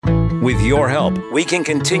With your help, we can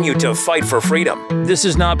continue to fight for freedom. This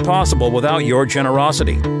is not possible without your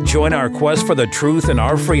generosity. Join our quest for the truth and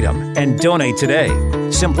our freedom and donate today.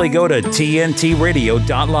 Simply go to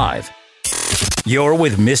tntradio.live. You're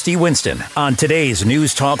with Misty Winston on today's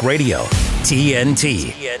News Talk Radio,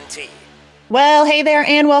 TNT. Well, hey there,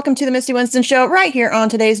 and welcome to the Misty Winston Show right here on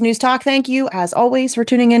today's News Talk. Thank you, as always, for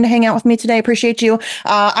tuning in to hang out with me today. Appreciate you.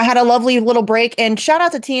 I had a lovely little break, and shout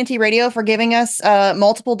out to TNT Radio for giving us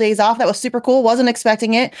multiple days off. That was super cool. Wasn't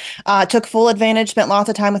expecting it. Took full advantage, spent lots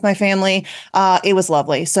of time with my family. It was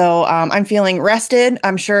lovely. So I'm feeling rested.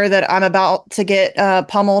 I'm sure that I'm about to get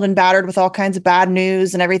pummeled and battered with all kinds of bad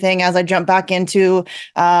news and everything as I jump back into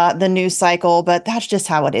the news cycle, but that's just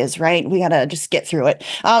how it is, right? We got to just get through it.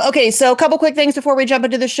 Okay, so a couple quick things before we jump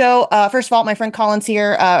into the show. First of all, my friend Collin's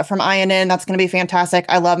here from INN. That's going to be fantastic.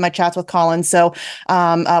 I love my chats with Collin. So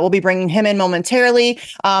we'll be bringing him in momentarily.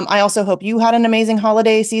 I also hope you had an amazing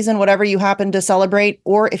holiday season, whatever you happen to celebrate,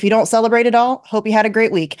 or if you don't celebrate at all, hope you had a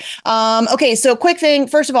great week. Okay, so quick thing.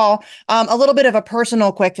 First of all, a little bit of a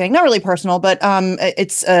personal quick thing. Not really personal, but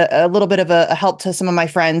it's a little bit of a help to some of my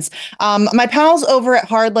friends. My pals over at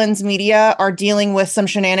Hardlands Media are dealing with some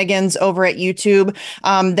shenanigans over at YouTube.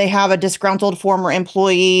 They have a disgruntled former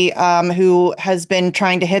employee who has been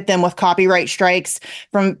trying to hit them with copyright strikes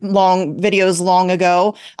from videos long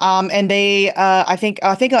ago. And they, I think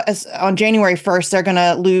on January 1st, they're going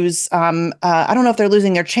to lose, I don't know if they're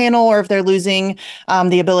losing their channel or if they're losing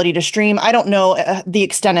the ability to stream. I don't know the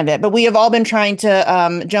extent of it, but we have all been trying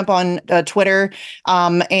to jump on Twitter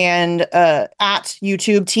and at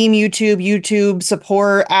YouTube, Team YouTube, YouTube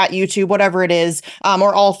support at YouTube, whatever it is,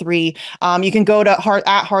 or all three. You can go to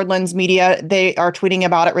at Hardlands Media. They are tweeting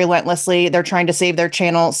about it relentlessly. They're trying to save their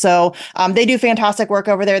channel. So they do fantastic work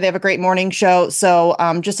over there. They have a great morning show. So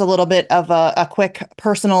just a little bit of a quick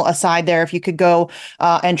personal aside there. If you could go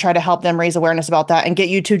and try to help them raise awareness about that and get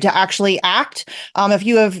YouTube to actually act. If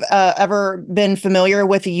you have ever been familiar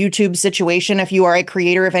with the YouTube situation, if you are a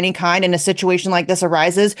creator of any kind and a situation like this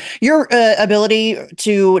arises, your ability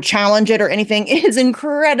to challenge it or anything is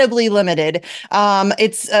incredibly limited.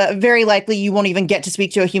 It's very likely you won't even get to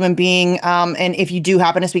speak to a human being. And if you do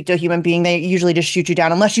happen to speak to a human being, they usually just shoot you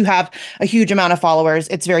down. Unless you have a huge amount of followers,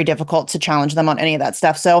 it's very difficult to challenge them on any of that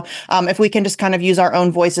stuff. So if we can just kind of use our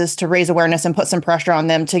own voices to raise awareness and put some pressure on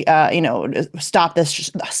them to, stop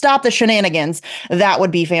the shenanigans, that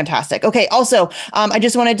would be fantastic. Okay. Also, I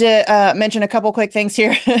just wanted to mention a couple quick things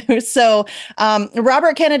here. So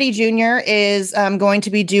Robert Kennedy Jr. is going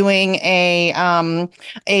to be doing an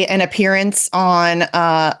appearance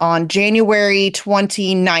on January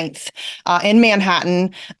 29th in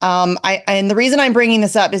Manhattan. And the reason I'm bringing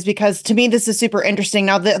this up is because to me, this is super interesting.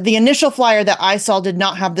 Now, the initial flyer that I saw did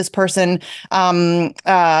not have this person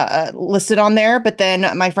listed on there, but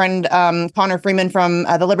then my friend Connor Freeman from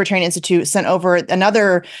the Libertarian Institute sent over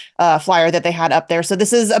another flyer that they had up there. So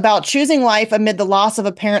this is about choosing life amid the loss of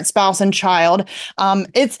a parent, spouse, and child.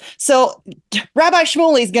 Rabbi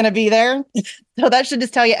Shmuley is going to be there. So that should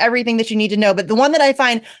just tell you everything that you need to know. But the one that I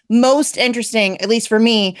find most interesting, at least for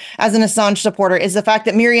me as an Assange supporter, is the fact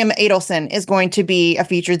that Miriam Adelson is going to be a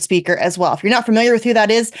featured speaker as well. If you're not familiar with who that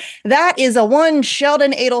is a one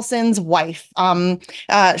Sheldon Adelson's wife.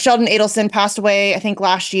 Sheldon Adelson passed away, I think,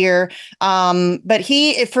 last year. But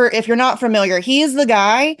if you're not familiar, he is the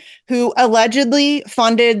guy who allegedly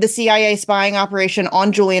funded the CIA spying operation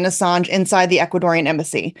on Julian Assange inside the Ecuadorian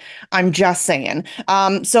embassy. I'm just saying.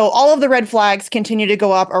 So all of the red flags continue to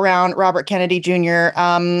go up around Robert Kennedy Jr.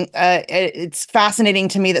 It's fascinating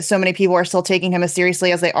to me that so many people are still taking him as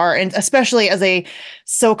seriously as they are, and especially as a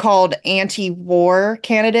so-called anti-war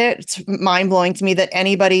candidate. It's mind-blowing to me that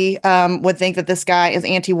anybody would think that this guy is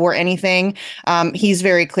anti-war anything. He's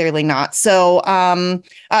very clearly not. So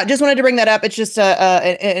just wanted to bring that up. It's just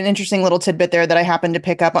an interesting little tidbit there that I happened to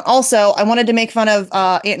pick up on. Also, I wanted to make fun of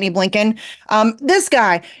Antony Blinken. This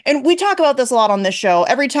guy, and we talk about this a lot on this show.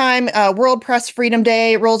 Every time World Press Freedom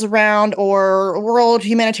Day rolls around or World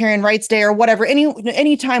Humanitarian Rights Day or whatever,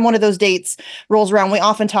 any time one of those dates rolls around, we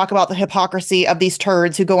often talk about the hypocrisy of these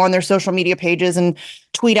turds who go on their social media pages and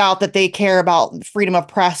tweet out that they care about freedom of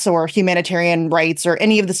press or humanitarian rights or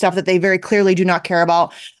any of the stuff that they very clearly do not care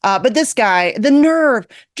about. But this guy, the nerve,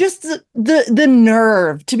 just the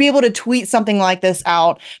nerve to be able to tweet something like this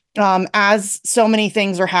out as so many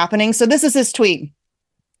things are happening. So this is his tweet.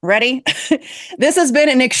 Ready? This has been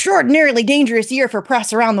an extraordinarily dangerous year for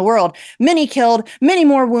press around the world. Many killed, many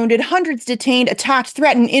more wounded, hundreds detained, attacked,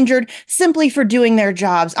 threatened, injured, simply for doing their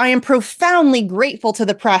jobs. I am profoundly grateful to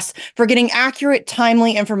the press for getting accurate,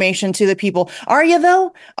 timely information to the people. Are you,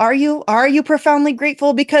 though? Are you? Are you profoundly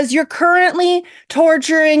grateful? Because you're currently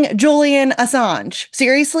torturing Julian Assange.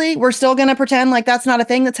 Seriously? We're still going to pretend like that's not a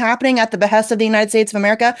thing that's happening at the behest of the United States of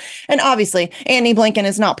America? And obviously, Antony Blinken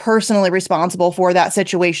is not personally responsible for that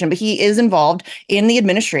situation, but he is involved in the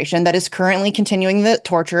administration that is currently continuing the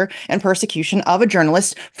torture and persecution of a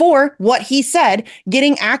journalist for what he said,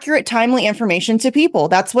 getting accurate, timely information to people.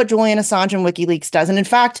 That's what Julian Assange and WikiLeaks does. And in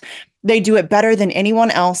fact, they do it better than anyone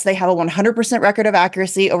else. They have a 100% record of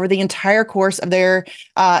accuracy over the entire course of their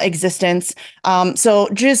existence. So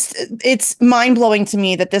just, it's mind blowing to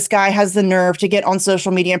me that this guy has the nerve to get on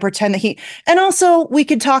social media and pretend that and also we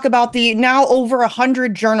could talk about the now over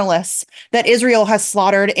 100 journalists that Israel has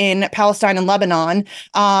slaughtered in Palestine and Lebanon,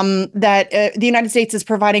 that the United States is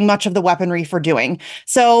providing much of the weaponry for doing.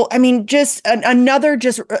 So, I mean, just another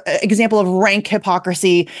example of rank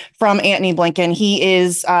hypocrisy from Antony Blinken. He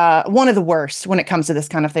is one of the worst when it comes to this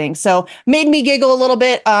kind of thing. So made me giggle a little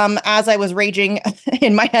bit as I was raging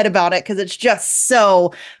in my head about it, because it's just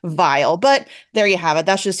so vile. But there you have it.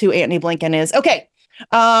 That's just who Antony Blinken is. Okay.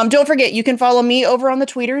 Don't forget, you can follow me over on the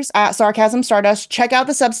tweeters at Sarcasm Stardust. Check out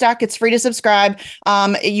the Substack. It's free to subscribe.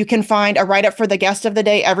 You can find a write-up for the guest of the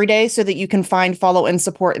day every day so that you can find, follow, and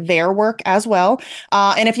support their work as well.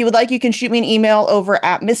 And if you would like, you can shoot me an email over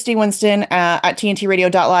at Misty Winston at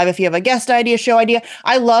tntradio.live if you have a guest idea, show idea.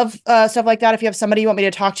 I love stuff like that. If you have somebody you want me to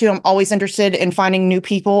talk to, I'm always interested in finding new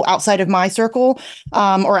people outside of my circle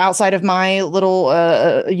or outside of my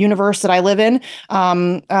little universe that I live in.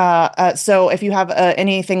 So if you have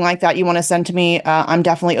anything like that you want to send to me, I'm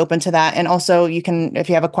definitely open to that. And also you can, if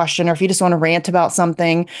you have a question or if you just want to rant about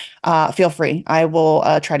something, feel free. I will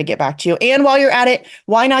try to get back to you. And while you're at it,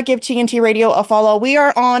 why not give TNT Radio a follow? We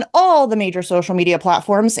are on all the major social media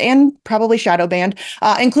platforms and probably shadow banned,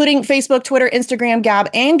 including Facebook, Twitter, Instagram, Gab,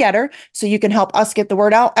 and Getter. So you can help us get the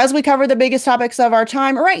word out as we cover the biggest topics of our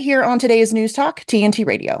time right here on today's News Talk, TNT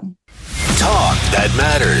Radio. Talk that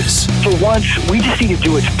matters. For once, we just need to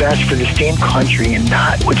do what's best for this damn country and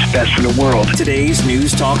not what's best for the world. Today's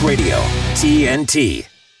News Talk Radio, TNT.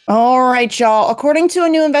 All right, y'all. According to a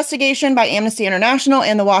new investigation by Amnesty International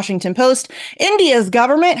and the Washington Post, India's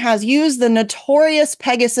government has used the notorious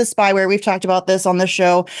Pegasus spyware, we've talked about this on the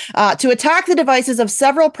show, to attack the devices of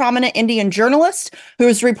several prominent Indian journalists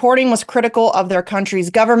whose reporting was critical of their country's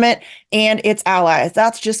government and its allies.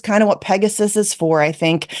 That's just kind of what Pegasus is for, I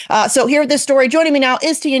think. So here with this story, joining me now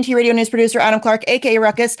is TNT Radio News producer Adam Clark, aka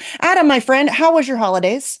Ruckus. Adam, my friend, how was your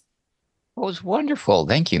holidays? It was wonderful.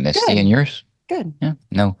 Thank you, Misty. Good. And yours? Good. Yeah.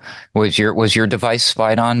 No. Was your device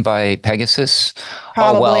spied on by Pegasus?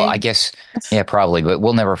 Probably. Oh, well, I guess. Yeah, probably. But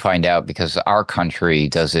we'll never find out because our country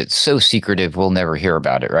does it so secretive. We'll never hear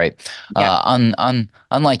about it. Right. Yeah.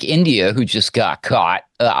 Unlike India, who just got caught.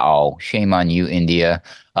 Oh, shame on you, India.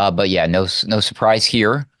 But yeah, no surprise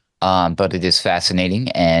here. But it is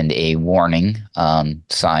fascinating and a warning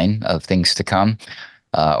sign of things to come.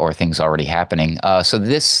 Or things already happening. So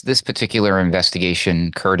this particular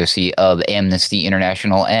investigation, courtesy of Amnesty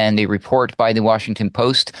International and a report by the Washington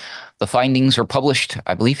Post, the findings were published,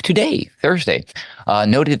 I believe, today, Thursday.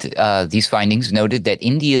 These findings noted that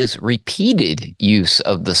India's repeated use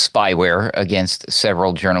of the spyware against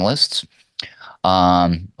several journalists.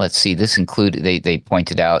 Let's see, this included, they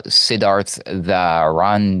pointed out Siddharth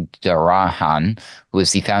Dharandarahan, who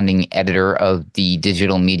is the founding editor of the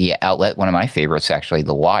digital media outlet, one of my favorites, actually,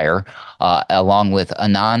 The Wire, along with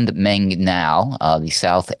Anand Mengnal, the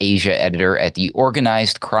South Asia editor at the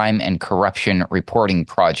Organized Crime and Corruption Reporting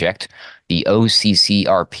Project, the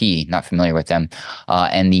OCCRP, not familiar with them.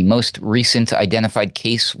 And the most recent identified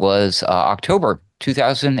case was October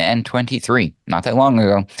 2023, not that long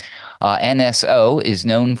ago. NSO is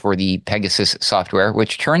known for the Pegasus software,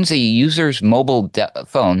 which turns a user's mobile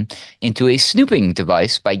phone into a snooping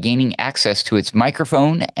device by gaining access to its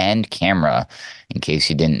microphone and camera. In case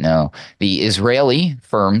you didn't know, the Israeli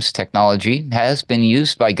firm's technology has been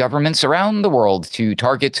used by governments around the world to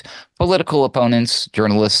target political opponents,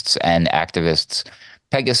 journalists, and activists.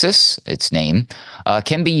 Pegasus, its name,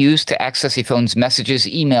 can be used to access a phone's messages,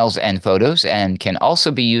 emails, and photos, and can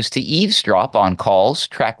also be used to eavesdrop on calls,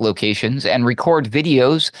 track locations, and record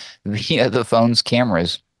videos via the phone's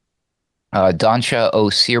cameras. Dansha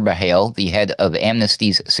O'Sirbahail, the head of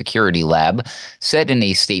Amnesty's security lab, said in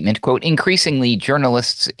a statement, quote, "Increasingly,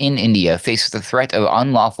 journalists in India face the threat of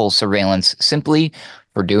unlawful surveillance simply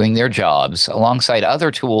for doing their jobs. Alongside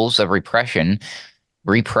other tools of repression,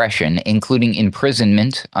 repression, including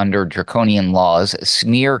imprisonment under draconian laws,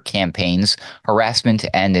 smear campaigns, harassment,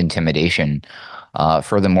 and intimidation.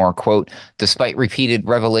 Furthermore, quote, despite repeated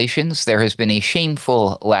revelations, there has been a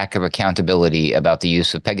shameful lack of accountability about the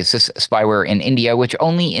use of Pegasus spyware in India, which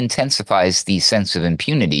only intensifies the sense of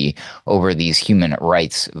impunity over these human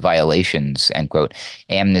rights violations, end quote.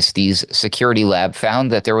 Amnesty's security lab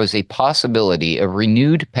found that there was a possibility of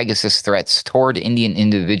renewed Pegasus threats toward Indian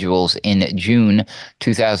individuals in June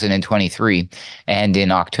 2023, and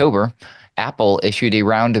in October, Apple issued a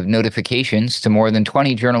round of notifications to more than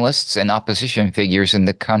 20 journalists and opposition figures in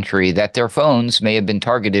the country that their phones may have been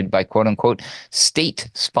targeted by quote unquote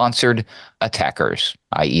state-sponsored attackers,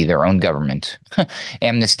 i.e., their own government.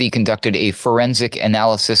 Amnesty conducted a forensic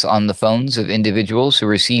analysis on the phones of individuals who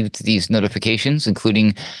received these notifications,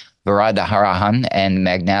 including Varadharajan and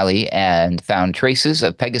Magnali, and found traces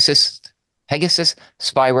of Pegasus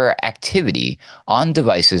spyware activity on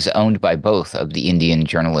devices owned by both of the Indian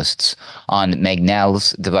journalists. On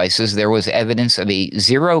Magnal's devices, there was evidence of a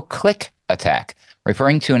zero-click attack,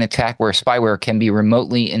 referring to an attack where spyware can be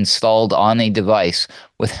remotely installed on a device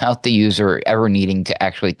without the user ever needing to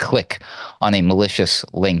actually click on a malicious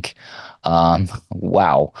link.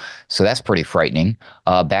 Wow. So that's pretty frightening.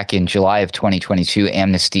 Back in July of 2022,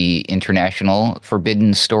 Amnesty International,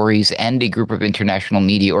 Forbidden Stories, and a group of international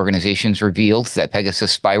media organizations revealed that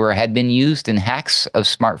Pegasus spyware had been used in hacks of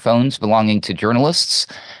smartphones belonging to journalists,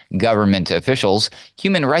 government officials,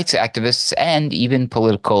 human rights activists, and even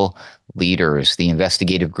political leaders. The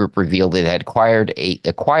investigative group revealed it had acquired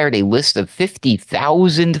a list of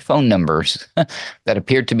 50,000 phone numbers that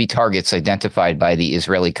appeared to be targets identified by the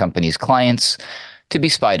Israeli company's clients to be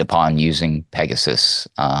spied upon using Pegasus.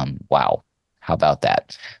 Wow. How about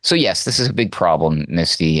that? So yes, this is a big problem,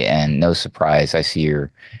 Misty, and no surprise, I see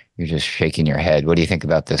you're just shaking your head. What do you think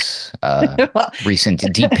about this recent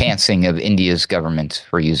depantsing of India's government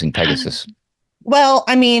for using Pegasus? Well,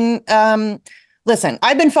 I mean, listen,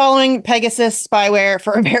 I've been following Pegasus spyware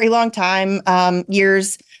for a very long time,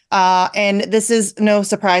 years. And this is no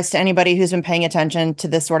surprise to anybody who's been paying attention to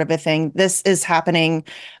this sort of a thing. This is happening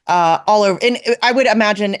all over, and I would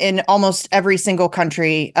imagine in almost every single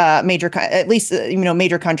country, at least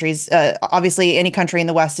major countries. Obviously, any country in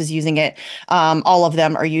the West is using it. All of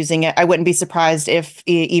them are using it. I wouldn't be surprised if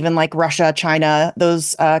even like Russia, China,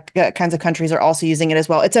 those kinds of countries are also using it as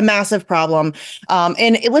well. It's a massive problem.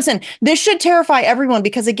 And listen, this should terrify everyone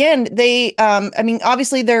because again,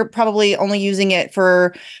 obviously they're probably only using it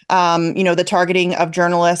for the targeting of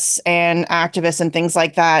journalists and activists and things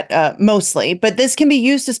like that, mostly. But this can be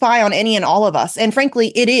used to spy on any and all of us. And frankly,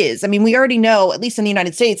 it is. I mean, we already know, at least in the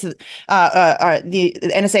United States, the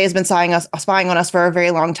NSA has been spying on us for a very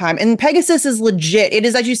long time. And Pegasus is legit. It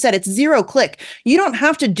is, as you said, it's zero click. You don't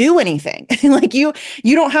have to do anything. Like you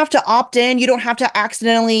don't have to opt in. You don't have to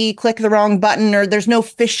accidentally click the wrong button, or there's no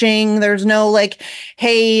phishing. There's no like,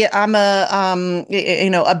 hey, I'm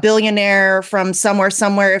a billionaire from somewhere.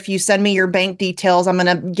 If you send me your bank details, I'm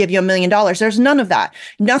going to give you $1 million. There's none of that.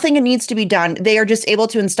 Nothing needs to be done. They are just able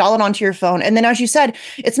to install it onto your phone. And then, as you said,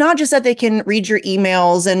 it's not just that they can read your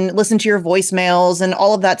emails and listen to your voicemails and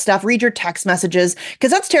all of that stuff, read your text messages,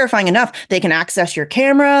 because that's terrifying enough. They can access your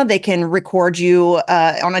camera. They can record you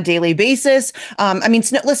on a daily basis.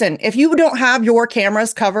 Listen, if you don't have your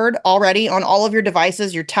cameras covered already on all of your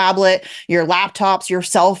devices, your tablet, your laptops, your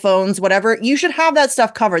cell phones, whatever, you should have that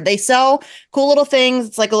stuff covered. They sell cool little things.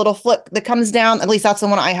 It's like a little flip that comes down. At least that's the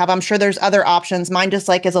one I have. I'm sure there's other options. Mine just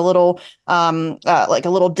like is a little like a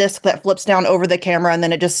little disc that flips down over the camera and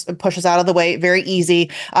then it just pushes out of the way. Very easy.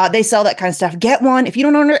 They sell that kind of stuff. Get one. If you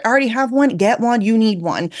don't already have one, get one. You need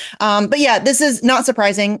one. But yeah, this is not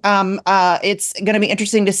surprising. It's going to be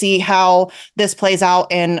interesting to see how this plays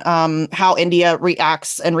out and how India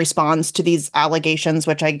reacts and responds to these allegations,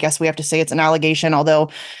 which I guess we have to say it's an allegation, although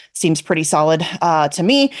seems pretty solid to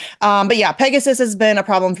me. But yeah, Pegasus has been a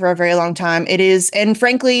problem for a very long time. It is, and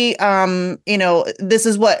frankly, this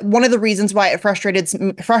is one of the reasons why it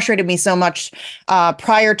frustrated me so much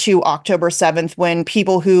prior to October 7th, when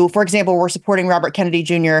people who, for example, were supporting Robert Kennedy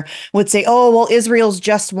Jr. would say, "Oh, well, Israel's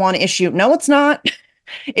just one issue." No, it's not.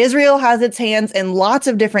 Israel has its hands in lots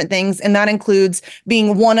of different things, and that includes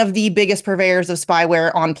being one of the biggest purveyors of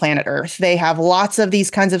spyware on planet Earth. They have lots of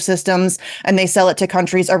these kinds of systems, and they sell it to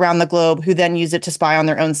countries around the globe who then use it to spy on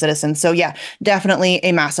their own citizens. So yeah, definitely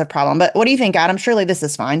a massive problem. But what do you think, Adam? Surely this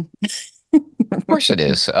is fine. Of course it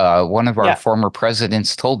is. One of our former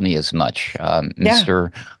presidents told me as much.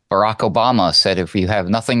 Mr. Barack Obama said, if you have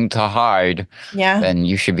nothing to hide, then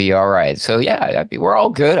you should be all right. So yeah, we're all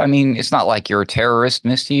good. I mean, it's not like you're a terrorist,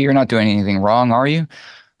 Misty. You're not doing anything wrong, are you?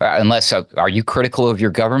 Unless, are you critical of your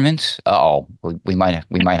government? Oh, we might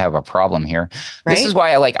have a problem here. Right? This is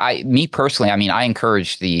why me personally, I mean, I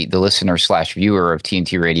encourage the listener / viewer of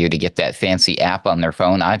TNT Radio to get that fancy app on their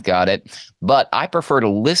phone. I've got it, but I prefer to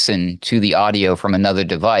listen to the audio from another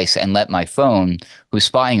device and let my phone, who's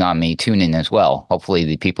spying on me, tune in as well. Hopefully,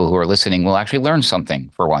 the people who are listening will actually learn something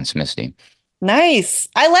for once, Misty. Nice.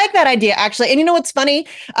 I like that idea, actually. And you know what's funny?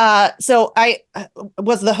 So I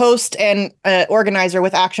was the host and organizer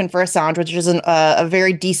with Action for Assange, which is a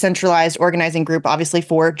very decentralized organizing group, obviously,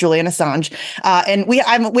 for Julian Assange. And we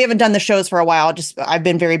haven't done the shows for a while. I've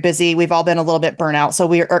been very busy. We've all been a little bit burnt out, so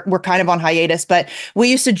we're kind of on hiatus. But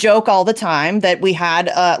we used to joke all the time that we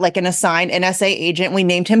had like an assigned NSA agent. We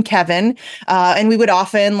named him Kevin, and we would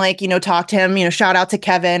often talk to him. Shout out to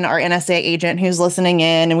Kevin, our NSA agent who's listening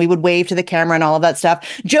in, and we would wave to the camera and all of that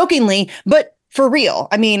stuff, jokingly, but for real.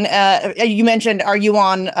 I mean, you mentioned, are you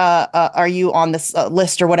on this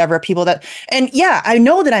list or whatever, people that, and yeah, I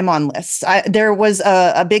know that I'm on lists. There was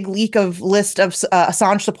a big leak of list of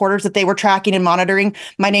Assange supporters that they were tracking and monitoring.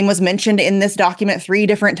 My name was mentioned in this document 3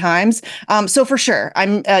 different times. So for sure,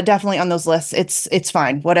 I'm definitely on those lists. It's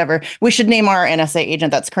fine, whatever. We should name our NSA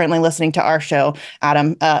agent that's currently listening to our show,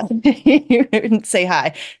 Adam. Say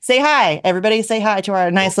hi, everybody. Say hi to our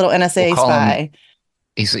nice little NSA spy.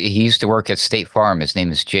 He used to work at State Farm. His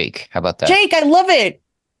name is Jake. How about that? Jake, I love it.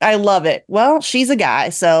 I love it. Well, she's a guy.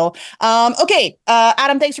 So, okay.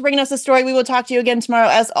 Adam, thanks for bringing us the story. We will talk to you again tomorrow,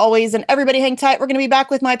 as always. And everybody hang tight. We're going to be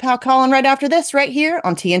back with my pal Collin right after this, right here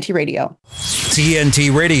on TNT Radio.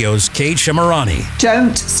 TNT Radio's Kate Shemirani.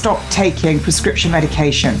 Don't stop taking prescription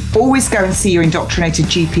medication. Always go and see your indoctrinated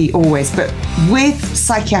GP, always. But with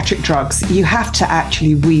psychiatric drugs, you have to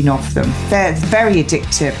actually wean off them. They're very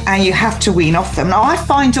addictive and you have to wean off them. Now, I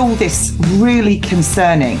find all this really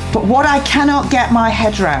concerning. But what I cannot get my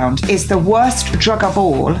head around is the worst drug of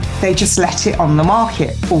all. They just let it on the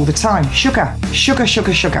market all the time. Sugar.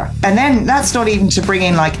 And then that's not even to bring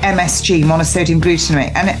in like MSG, monosodium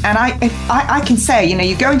glutamate. And I can say,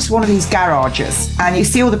 you go into one of these garages and you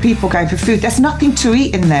see all the people going for food. There's nothing to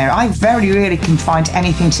eat in there. I very rarely can find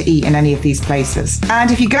anything to eat in any of these places.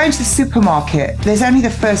 And if you go into the supermarket, there's only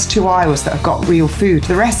the first 2 aisles that have got real food.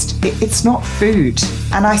 The rest, it's not food.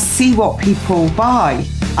 And I see what people buy.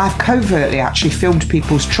 I've covertly actually filmed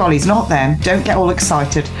people's trolleys, not them, don't get all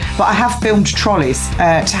excited, but I have filmed trolleys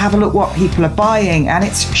to have a look what people are buying, and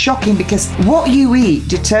it's shocking because what you eat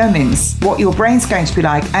determines what your brain's going to be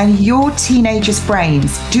like, and your teenagers'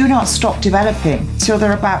 brains do not stop developing till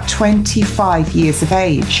they're about 25 years of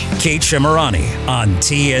age. Kate Shemirani on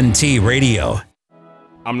TNT Radio.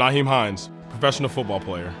 I'm Naheem Hines, professional football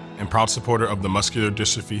player and proud supporter of the Muscular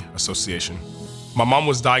Dystrophy Association. My mom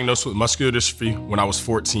was diagnosed with muscular dystrophy when I was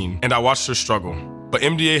 14, and I watched her struggle. But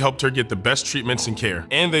MDA helped her get the best treatments and care,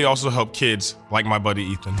 and they also help kids like my buddy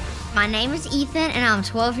Ethan. My name is Ethan, and I'm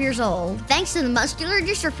 12 years old. Thanks to the Muscular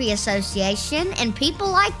Dystrophy Association and people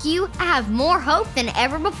like you, I have more hope than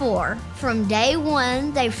ever before. From day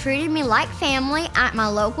one, they've treated me like family at my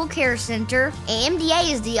local care center.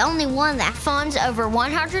 MDA is the only one that funds over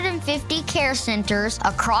 150 care centers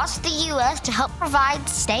across the U.S. to help provide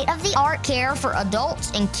state-of-the-art care for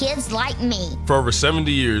adults and kids like me. For over 70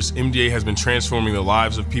 years, MDA has been transforming the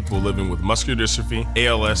lives of people living with muscular dystrophy,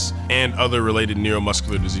 ALS, and other related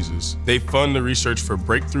neuromuscular diseases. They fund the research for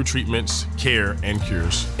breakthrough treatments, care, and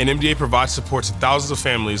cures. And MDA provides support to thousands of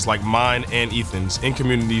families like mine and Ethan's in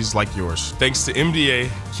communities like yours. Thanks to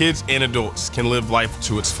MDA, kids and adults can live life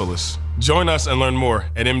to its fullest. Join us and learn more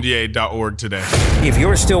at mda.org today. If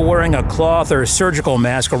you're still wearing a cloth or surgical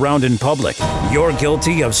mask around in public, you're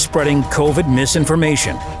guilty of spreading COVID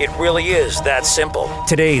misinformation. It really is that simple.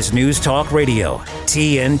 Today's News Talk Radio,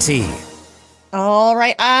 TNT. All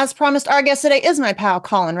right. As promised, our guest today is my pal,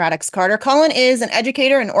 Collin Radix Carter. Collin is an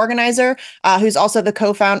educator and organizer who's also the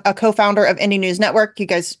co-founder of Indie News Network. You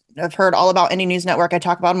guys have heard all about Indie News Network. I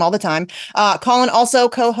talk about them all the time. Collin also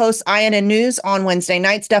co-hosts INN News on Wednesday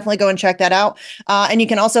nights. Definitely go and check that out. And you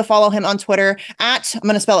can also follow him on Twitter at, I'm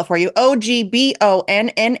going to spell it for you,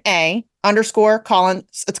 OGBONNA _ Collin.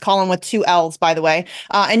 It's Collin with 2 L's, by the way.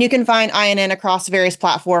 And you can find INN across various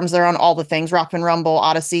platforms. They're on all the things, Rockman Rumble,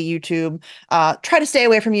 Odyssey, YouTube. Try to stay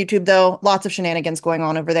away from YouTube, though. Lots of shenanigans going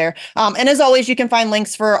on over there. And as always, you can find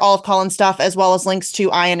links for all of Collin's stuff, as well as links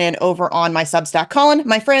to INN over on my Substack. Collin,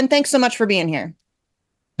 my friend, thanks so much for being here.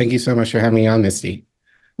 Thank you so much for having me on, Misty.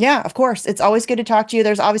 Yeah, of course. It's always good to talk to you.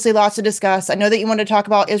 There's obviously lots to discuss. I know that you wanted to talk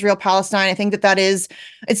about Israel-Palestine. I think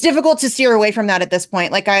it's difficult to steer away from that at this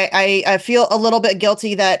point. Like I feel a little bit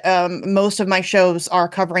guilty that most of my shows are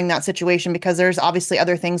covering that situation because there's obviously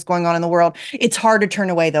other things going on in the world. It's hard to turn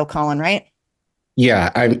away though, Collin, right?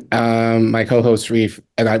 Yeah, I'm my co-host Reef,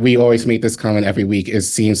 and we always make this comment every week. It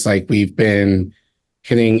seems like we've been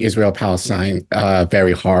hitting Israel Palestine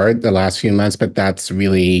very hard the last few months, but that's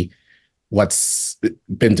really what's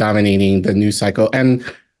been dominating the news cycle, and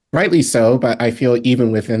rightly so. But I feel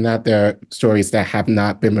even within that, there are stories that have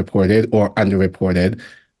not been reported or underreported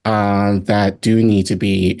that do need to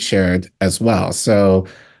be shared as well. So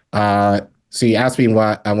you asked me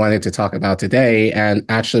what I wanted to talk about today, and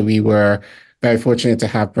actually, we were very fortunate to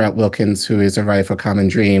have Brett Wilkins, who is a writer for Common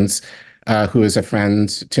Dreams, who is a friend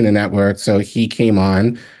to the network. So he came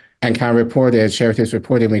on and kind of shared his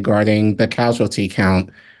reporting regarding the casualty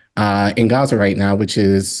count in Gaza right now, which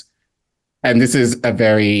is, and this is a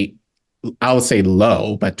very, I would say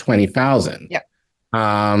low, but 20,000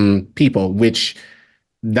 people, which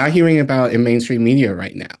not hearing about in mainstream media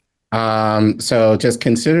right now. So just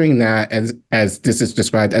considering that as this is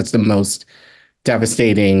described as the most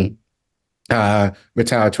devastating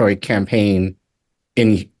retaliatory campaign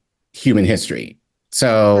in human history.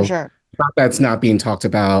 So For sure. That's not being talked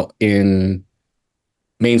about in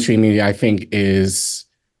mainstream media, I think it's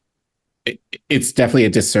definitely a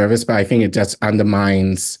disservice, but I think it just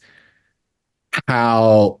undermines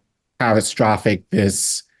how catastrophic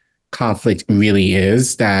this conflict really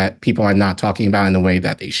is that people are not talking about in the way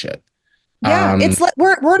that they should. Yeah, it's like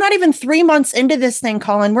we're not even 3 months into this thing,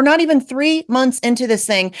 Collin. We're not even 3 months into this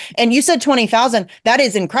thing, and you said 20,000. That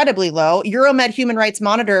is incredibly low. Euromed Human Rights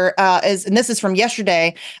Monitor and this is from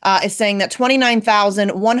yesterday, is saying that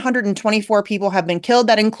 29,124 people have been killed.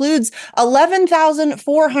 That includes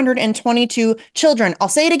 11,422 children. I'll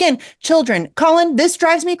say it again, children. Collin, this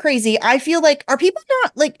drives me crazy. I feel like are people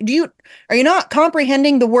not like are you not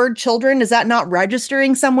comprehending the word children? Is that not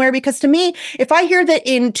registering somewhere? Because to me, if I hear that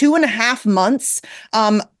in 2.5 months,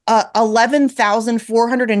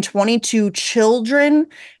 11,422 children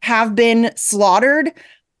have been slaughtered,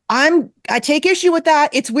 I take issue with that.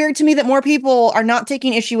 It's weird to me that more people are not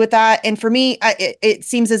taking issue with that. And for me, it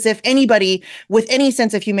seems as if anybody with any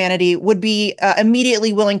sense of humanity would be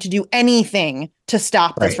immediately willing to do anything to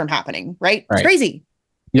stop this from happening, right? It's crazy.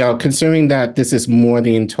 Considering that this is more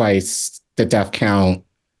than twice the death count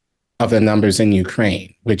of the numbers in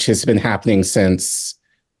Ukraine, which has been happening since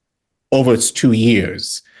over 2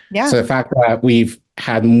 years. Yeah. So the fact that we've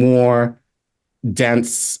had more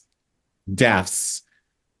dense deaths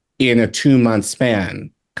in a 2-month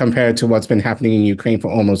span compared to what's been happening in Ukraine for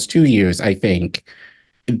almost 2 years, I think,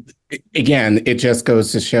 again, it just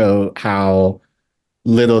goes to show how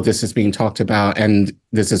little this is being talked about. And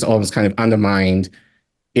this is almost kind of undermined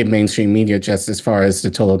in mainstream media just as far as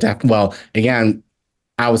the total death. Well, again,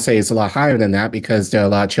 I would say it's a lot higher than that because there are a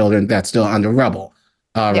lot of children that's still under rubble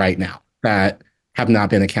right now that have not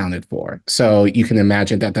been accounted for. So you can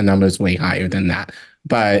imagine that the number is way higher than that.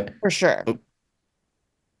 But for sure.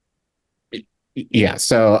 Yeah.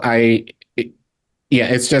 So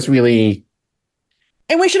it's just really.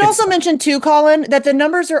 And we should also mention too, Collin, that the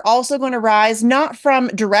numbers are also going to rise, not from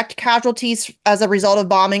direct casualties as a result of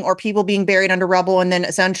bombing or people being buried under rubble and then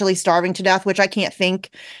essentially starving to death, which I can't think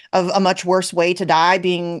of a much worse way to die,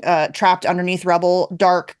 being trapped underneath rubble,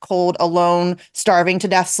 dark, cold, alone, starving to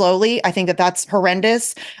death slowly. I think that that's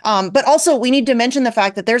horrendous. But also we need to mention the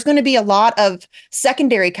fact that there's going to be a lot of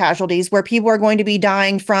secondary casualties where people are going to be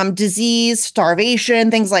dying from disease,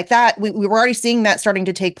 starvation, things like that. We were already seeing that starting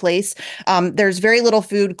to take place. There's very little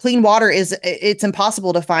food. Clean water it's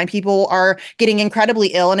impossible to find. People are getting incredibly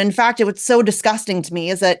ill. And in fact, it was so disgusting to me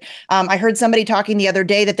is that I heard somebody talking the other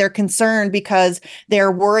day that they're concerned because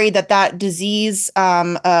they're worried that disease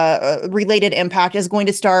related impact is going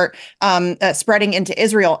to start spreading into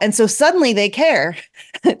Israel. And so suddenly they care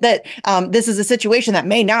that this is a situation that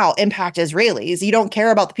may now impact Israelis. You don't care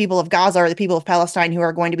about the people of Gaza or the people of Palestine who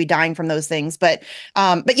are going to be dying from those things. But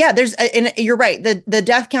yeah, and you're right. The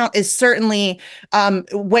death count is certainly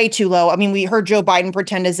way too low. I mean, we heard Joe Biden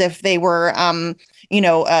pretend as if they were,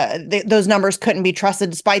 those numbers couldn't be trusted,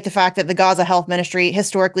 despite the fact that the Gaza Health Ministry,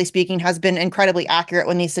 historically speaking, has been incredibly accurate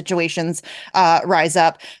when these situations rise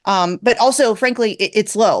up. But also, frankly,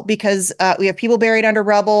 it's low because we have people buried under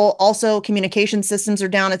rubble. Also, communication systems are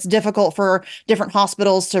down. It's difficult for different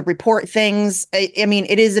hospitals to report things. I mean,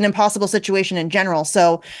 it is an impossible situation in general.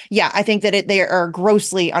 So, yeah, I think that they are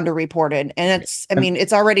grossly underreported, and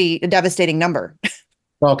it's already a devastating number.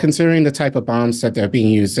 Well, considering the type of bombs that are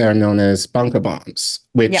being used, they're known as bunker bombs,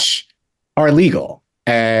 which are legal.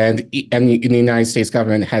 And the United States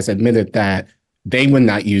government has admitted that they would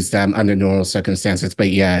not use them under normal circumstances,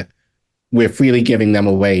 but yet we're freely giving them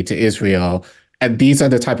away to Israel. And these are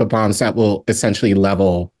the type of bombs that will essentially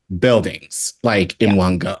level buildings, like in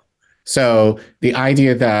one go. So the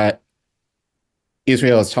idea that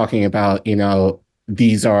Israel is talking about,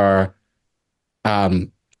 these are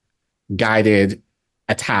guided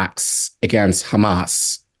attacks against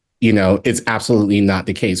Hamas, it's absolutely not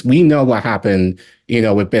the case. We know what happened,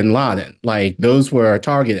 with bin Laden. Like, those were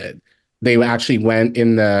targeted. They actually went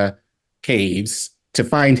in the caves to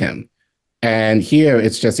find him. And here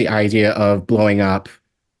it's just the idea of blowing up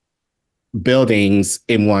buildings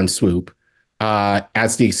in one swoop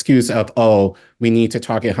as the excuse of, oh, we need to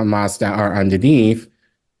target Hamas that are underneath,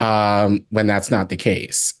 when that's not the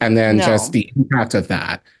case. And then just the impact of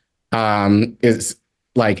that is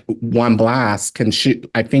like one blast can shoot.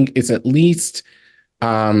 I think it's at least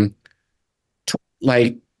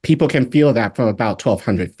like people can feel that from about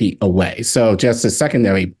 1,200 feet away. So just a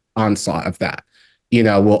secondary onslaught of that,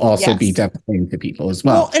 will also be devastating to people as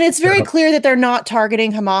well. Well, and it's very clear that they're not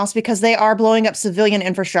targeting Hamas because they are blowing up civilian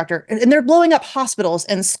infrastructure, and they're blowing up hospitals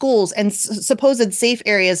and schools and supposed safe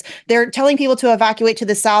areas. They're telling people to evacuate to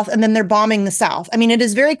the south, and then they're bombing the south. I mean, it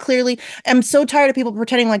is very clearly, I'm so tired of people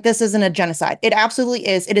pretending like this isn't a genocide. It absolutely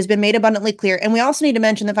is. It has been made abundantly clear. And we also need to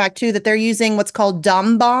mention the fact, too, that they're using what's called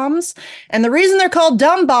dumb bombs. And the reason they're called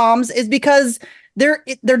dumb bombs is because they're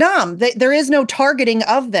dumb. There is no targeting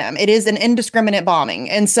of them. It is an indiscriminate bombing.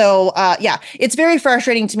 And so, it's very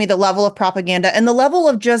frustrating to me, the level of propaganda and the level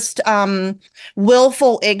of just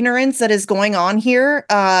willful ignorance that is going on here.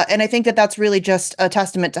 And I think that that's really just a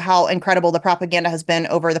testament to how incredible the propaganda has been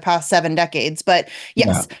over the past 7 decades. But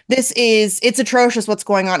yes, it's atrocious what's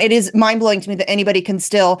going on. It is mind-blowing to me that anybody can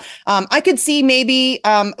still, I could see maybe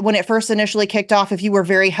when it first initially kicked off, if you were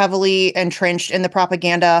very heavily entrenched in the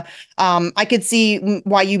propaganda, I could see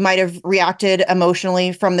why you might have reacted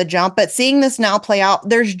emotionally from the jump, but seeing this now play out,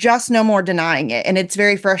 there's just no more denying it. And it's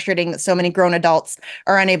very frustrating that so many grown adults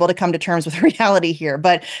are unable to come to terms with reality here.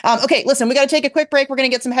 But okay, listen, we got to take a quick break. We're going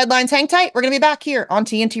to get some headlines. Hang tight. We're going to be back here on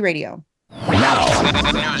TNT Radio. Now,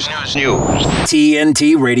 news.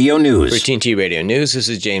 TNT Radio News. For TNT Radio News, this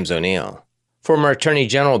is James O'Neill. Former Attorney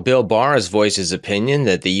General Bill Barr has voiced his opinion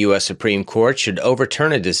that the U.S. Supreme Court should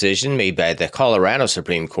overturn a decision made by the Colorado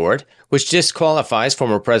Supreme Court, which disqualifies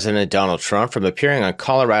former President Donald Trump from appearing on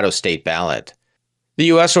Colorado's state ballot. The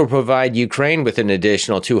U.S. will provide Ukraine with an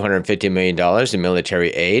additional $250 million in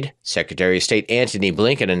military aid, Secretary of State Antony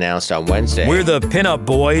Blinken announced on Wednesday. We're the pinup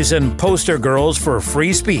boys and poster girls for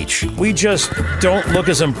free speech. We just don't look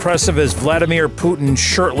as impressive as Vladimir Putin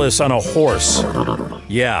shirtless on a horse.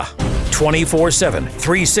 Yeah. 24/7,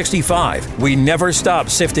 365. We never stop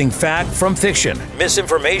sifting fact from fiction,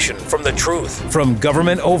 misinformation from the truth, from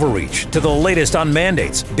government overreach to the latest on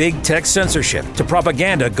mandates, big tech censorship to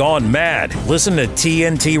propaganda gone mad. Listen to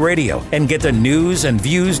TNT Radio and get the news and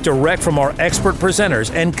views direct from our expert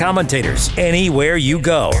presenters and commentators anywhere you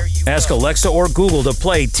go. Ask Alexa or Google to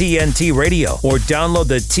play TNT Radio or download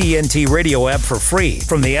the TNT Radio app for free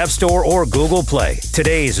from the App Store or Google Play.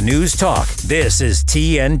 Today's News Talk. This is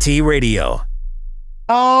TNT Radio.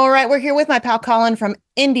 All right, we're here with my pal Collin from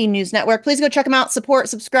Indie News Network. Please go check them out. Support,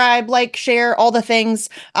 subscribe, like, share, all the things.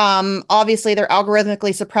 Obviously, they're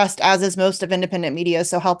algorithmically suppressed, as is most of independent media,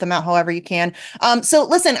 so help them out however you can. So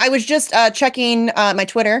listen, I was just checking my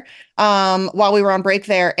Twitter while we were on break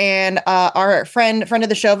there, and our friend of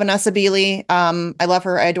the show, Vanessa Beeley, I love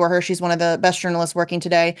her, I adore her. She's one of the best journalists working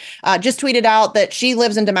today. Just tweeted out that she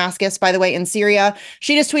lives in Damascus, by the way, in Syria.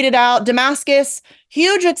 She just tweeted out, Damascus,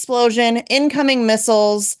 huge explosion, incoming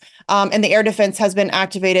missiles, and the air defense has been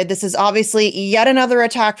activated. This is obviously yet another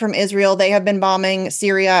attack from Israel. They have been bombing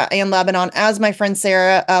Syria and Lebanon, as my friend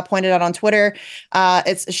Sarah pointed out on Twitter.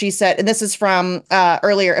 She said, and this is from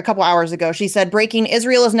earlier, a couple hours ago, she said, breaking,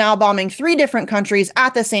 Israel is now bombing 3 different countries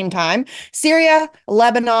at the same time, Syria,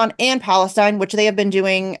 Lebanon, and Palestine, which they have been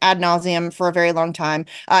doing ad nauseum for a very long time.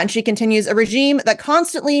 And she continues, a regime that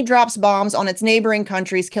constantly drops bombs on its neighboring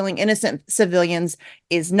countries, killing innocent civilians,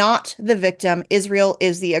 is not the victim. Israel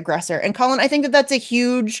is the aggressor. And Collin, I think that that's a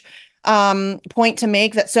huge point to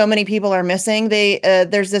make that so many people are missing.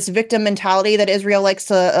 There's this victim mentality that Israel likes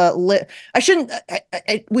to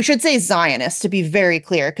we should say Zionists, to be very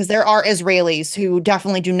clear, because there are Israelis who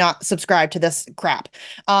definitely do not subscribe to this crap.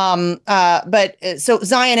 But so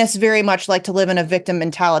Zionists very much like to live in a victim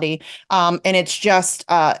mentality. And it's just,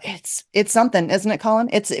 it's something, isn't it, Collin?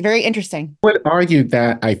 It's very interesting. I would argue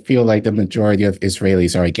that I feel like the majority of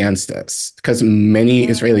Israelis are against this, because many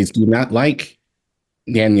Israelis do not like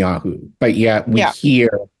Netanyahu, but yet we hear,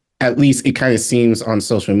 at least it kind of seems on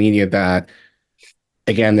social media, that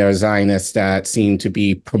again there are Zionists that seem to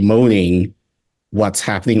be promoting what's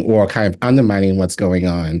happening or kind of undermining what's going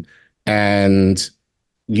on and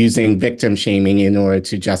using victim shaming in order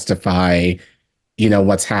to justify,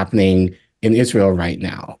 what's happening in Israel right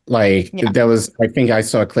now. Like I think I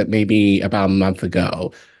saw a clip maybe about a month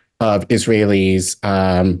ago of Israelis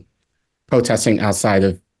protesting outside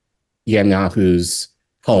of Netanyahu's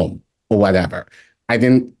home or whatever.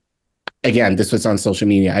 Again, this was on social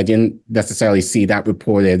media. I didn't necessarily see that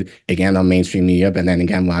reported again on mainstream media, but then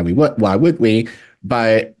again, why would we?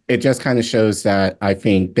 But it just kind of shows that I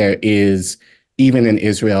think there is, even in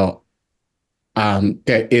Israel,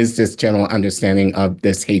 there is this general understanding of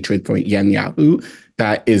this hatred for Netanyahu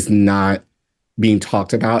that is not being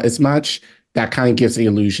talked about as much. That kind of gives the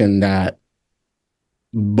illusion that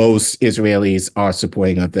most Israelis are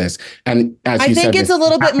supporting of this. And as I you think said, it's a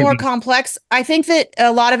little bit more complex. I think that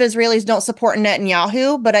a lot of Israelis don't support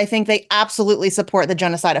Netanyahu, but I think they absolutely support the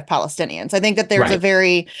genocide of Palestinians. I think that there's a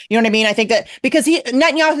very, you know what I mean? I think that because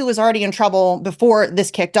Netanyahu was already in trouble before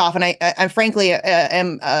this kicked off. And I frankly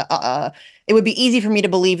am, it would be easy for me to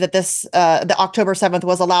believe that the October 7th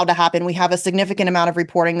was allowed to happen. We have a significant amount of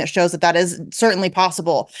reporting that shows that is certainly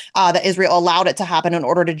possible, that Israel allowed it to happen in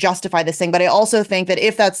order to justify this thing. But I also think that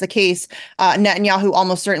if that's the case, Netanyahu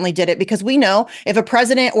almost certainly did it, because we know if a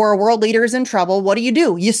president or a world leader is in trouble, what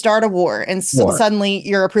do? You start a war, and suddenly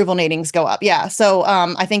your approval ratings go up. Yeah. So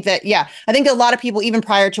I think that a lot of people, even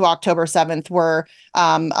prior to October 7th, were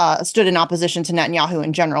stood in opposition to Netanyahu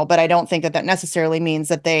in general. But I don't think that necessarily means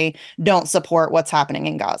that they don't support what's happening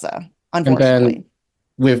in Gaza, unfortunately. And then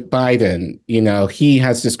with Biden, he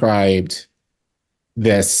has described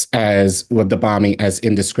this with the bombing as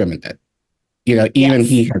indiscriminate. Even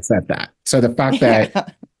he has said that. So the fact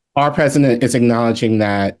that our president is acknowledging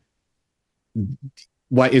that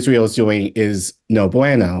what Israel is doing is no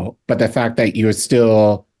bueno, but the fact that you're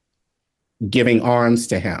still giving arms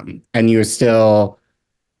to him and you're still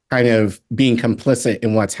kind of being complicit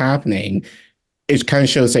in what's happening, it kind of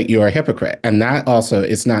shows that you're a hypocrite. And that also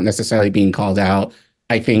is not necessarily being called out,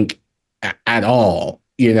 I think, at all,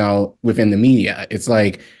 within the media. It's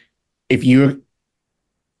like, if you're,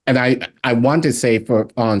 and I want to say for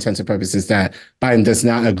all intents and purposes that Biden does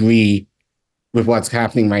not agree with what's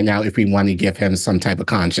happening right now if we want to give him some type of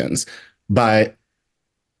conscience. But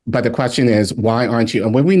the question is, why aren't you,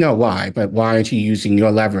 and we know why, but why aren't you using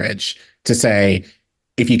your leverage to say,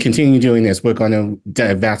 if you continue doing this, we're going to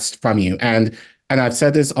divest from you? And I've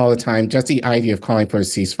said this all the time, just the idea of calling for a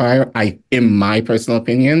ceasefire, in my personal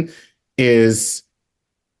opinion, is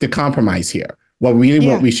the compromise here. What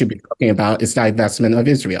we should be talking about is divestment of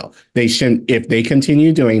Israel. If they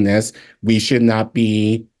continue doing this, we should not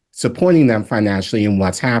be supporting them financially in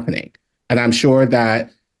what's happening. And I'm sure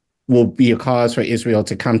that will be a cause for Israel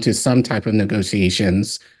to come to some type of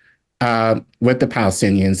negotiations with the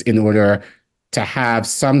Palestinians in order to have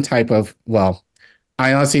some type of,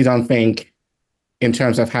 I honestly don't think, in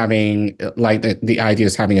terms of having, like, the idea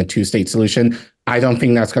is having a two-state solution, I don't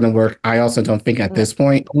think that's going to work. I also don't think at this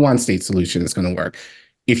point, one-state solution is going to work.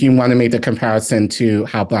 If you want to make the comparison to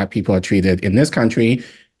how Black people are treated in this country,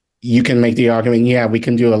 you can make the argument, we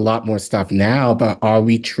can do a lot more stuff now, but are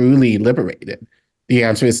we truly liberated? The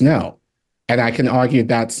answer is no. And I can argue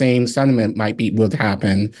that same sentiment would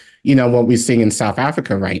happen, what we're seeing in South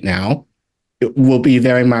Africa right now. It will be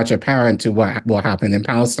very much apparent to what will happen in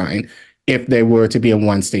Palestine if there were to be a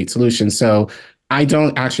one-state solution. So I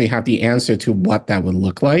don't actually have the answer to what that would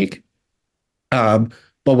look like. But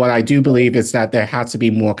what I do believe is that there has to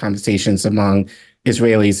be more conversations among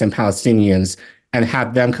Israelis and Palestinians and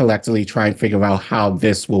have them collectively try and figure out how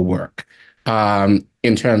this will work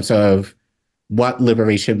in terms of what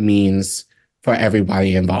liberation means for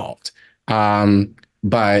everybody involved.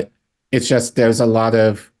 But it's just, there's a lot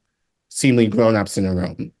of seemingly grown-ups in the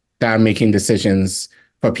room that are making decisions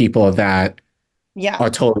for people that are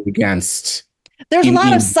totally against. There's a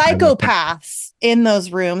lot of psychopaths in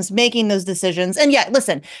those rooms making those decisions. And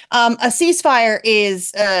listen, a ceasefire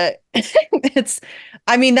is, that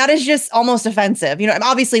is just almost offensive.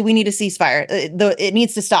 Obviously we need a ceasefire. It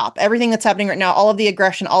needs to stop. Everything that's happening right now, all of the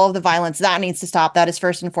aggression, all of the violence, that needs to stop. That is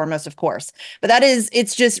first and foremost, of course. But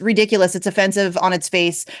it's just ridiculous. It's offensive on its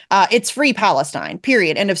face. It's free Palestine,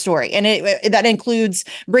 period. End of story. And that includes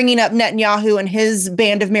bringing up Netanyahu and his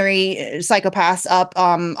band of merry psychopaths up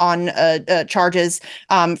on charges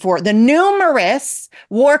for the numerous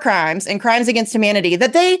war crimes and crimes against humanity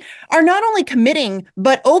that they are not only committing,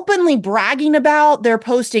 but openly bragging about. They're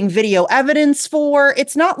posting video evidence for.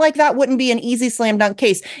 It's not like that wouldn't be an easy slam dunk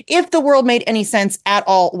case if the world made any sense at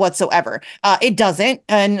all whatsoever. It doesn't,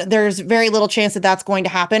 and there's very little chance that that's going to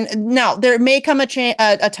happen. Now, there may come a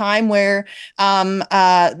time where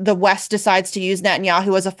the West decides to use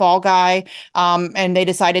Netanyahu as a fall guy, and they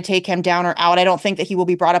decide to take him down or out. I don't think that he will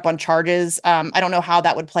be brought up on charges. I don't know how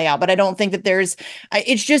that would play out, but I don't think that there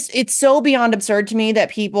It's so beyond absurd to me that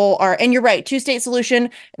people are, and you're right, two-state solution,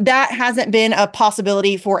 that hasn't been a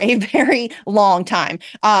possibility for a very long time.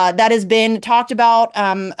 That has been talked about.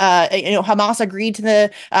 Hamas agreed to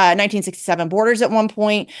the 1967 borders at one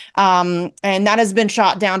point, and that has been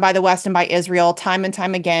shot down by the West and by Israel time and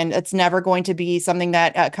time again. It's never going to be something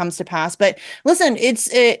that comes to pass. But listen,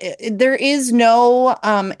 there's no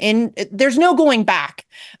going back.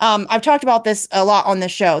 I've talked about this a lot on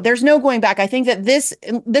this show. There's no going back. I think that this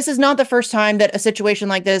is not the first time that a situation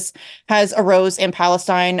like this has arose in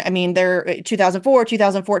Palestine. I mean, 2004,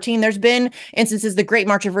 2014, there's been instances, the Great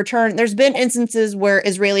March of Return, there's been instances where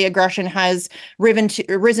Israeli aggression has risen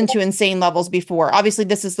to insane levels before. Obviously,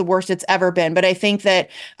 this is the worst it's ever been. But I think that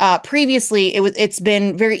previously it's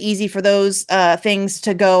been very easy for those things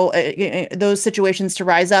to go, those situations to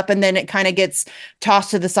rise up, and then it kind of gets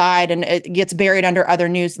tossed to the side and it gets buried under other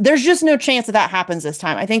news. There's just no chance that happens this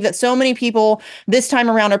time. I think that so many people this time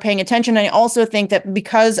around are paying attention. And I also think that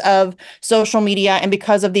because of social media and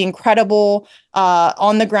because of the incredible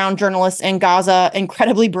on the ground journalists in Gaza,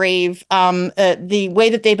 incredibly brave, the way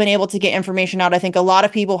that they've been able to get information out, I think a lot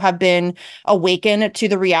of people have been awakened to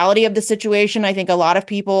the reality of the situation. I think a lot of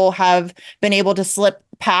people have been able to slip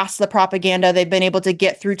past the propaganda. They've been able to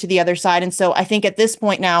get through to the other side. And so I think at this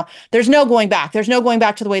point now, there's no going back. There's no going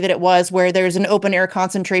back to the way that it was, where there's an open air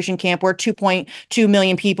concentration camp where 2.2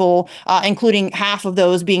 million people, including half of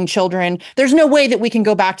those being children. There's no way that we can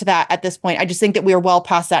go back to that at this point. I just think that we are well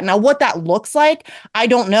past that. Now, what that looks like, I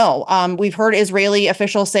don't know. We've heard Israeli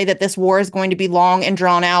officials say that this war is going to be long and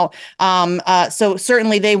drawn out. So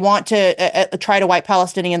certainly they want to try to wipe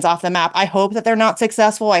Palestinians off the map. I hope that they're not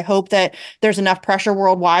successful. I hope that there's enough pressure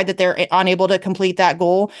worldwide that they're unable to complete that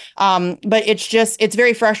goal. But it's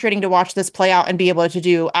very frustrating to watch this play out and be able to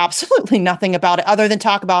do absolutely nothing about it other than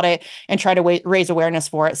talk about it and try to raise awareness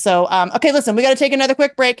for it. So, okay, listen, we got to take another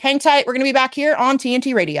quick break. Hang tight. We're going to be back here on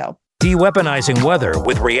TNT Radio. De-weaponizing weather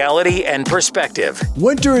with reality and perspective.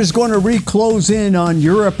 Winter is going to reclose in on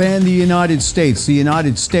Europe and the United States. The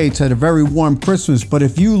United States had a very warm Christmas, but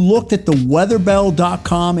if you looked at the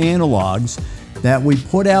weatherbell.com analogs that we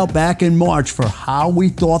put out back in March for how we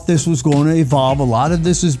thought this was going to evolve, a lot of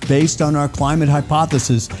this is based on our climate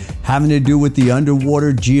hypothesis having to do with the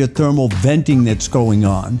underwater geothermal venting that's going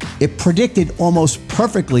on. It predicted almost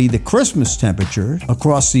perfectly the Christmas temperature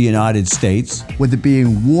across the United States, with it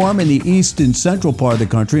being warm in the east and central part of the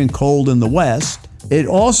country and cold in the west. It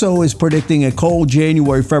also is predicting a cold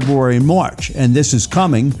January, February, and March, and this is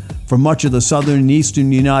coming for much of the southern and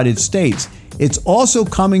eastern United States. It's also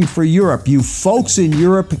coming for Europe. You folks in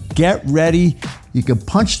Europe, get ready. You can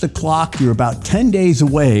punch the clock. You're about 10 days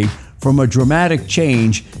away from a dramatic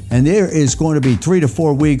change, and there is going to be 3 to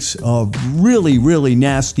 4 weeks of really, really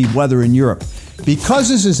nasty weather in Europe. Because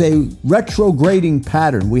this is a retrograding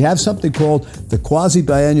pattern, we have something called the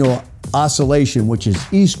quasi-biennial oscillation, which is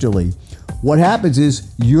easterly. What happens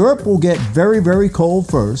is Europe will get very, very cold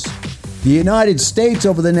first. The United States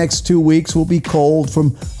over the next 2 weeks will be cold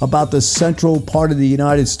from about the central part of the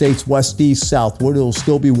United States, west, east, southward. It'll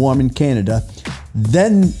still be warm in Canada.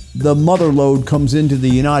 Then the mother load comes into the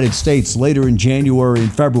United States later in January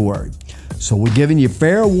and February. So we're giving you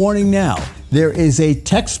fair warning now. There is a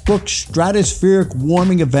textbook stratospheric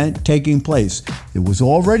warming event taking place. It was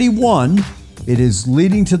already won. It is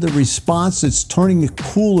leading to the response that's turning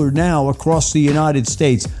cooler now across the United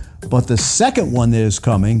States. But the second one that is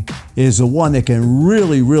coming is the one that can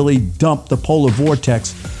really, really dump the polar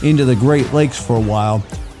vortex into the Great Lakes for a while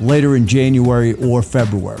later in January or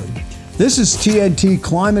February. This is TNT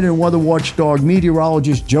climate and weather watchdog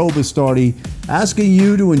meteorologist Joe Bastardi asking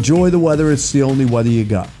you to enjoy the weather. It's the only weather you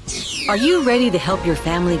got. Are you ready to help your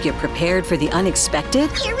family get prepared for the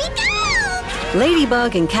unexpected? Here we go!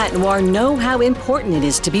 Ladybug and Cat Noir know how important it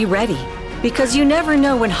is to be ready. Because you never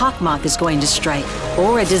know when Hawkmoth is going to strike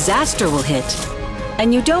or a disaster will hit.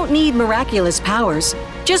 And you don't need miraculous powers.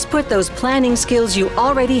 Just put those planning skills you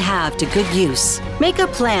already have to good use. Make a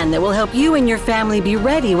plan that will help you and your family be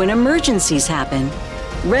ready when emergencies happen.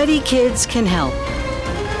 Ready Kids can help.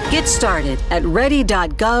 Get started at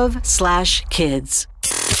ready.gov/kids.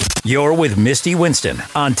 You're with Misty Winston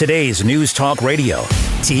on today's News Talk Radio,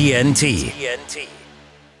 TNT.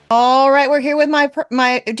 All right, we're here with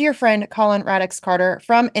my dear friend Collin Radix Carter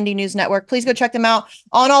from Indie News Network. Please go check them out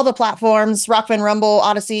on all the platforms: Rockfin, Rumble,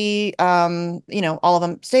 Odyssey, all of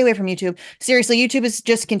them. Stay away from YouTube. Seriously, YouTube is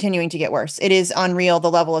just continuing to get worse. It is unreal,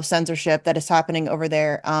 the level of censorship that is happening over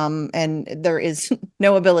there. And there is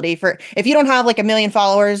no ability for, if you don't have like 1 million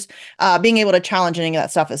followers, being able to challenge any of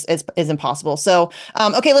that stuff is impossible. So,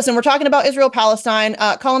 okay, listen, we're talking about Israel, Palestine.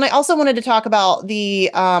 Collin, I also wanted to talk about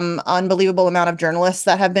the unbelievable amount of journalists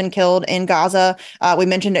that have been killed in Gaza. We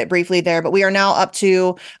mentioned it briefly there, but we are now up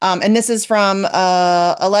to, and this is from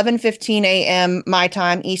 11:15 a.m. my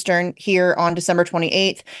time Eastern here on December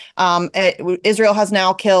 28th. Israel has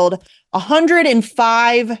now killed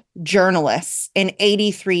 105 journalists in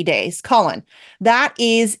 83 days. Collin, that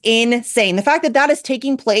is insane. The fact that that is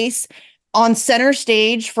taking place on center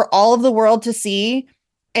stage for all of the world to see,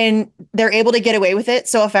 and they're able to get away with it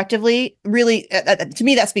so effectively, really, to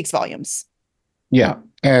me, that speaks volumes. Yeah.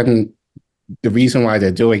 And the reason why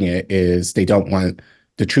they're doing it is they don't want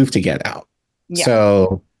the truth to get out. Yeah.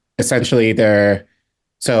 So essentially they're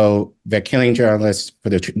killing journalists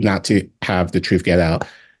for not to have the truth get out.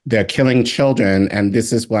 They're killing children. And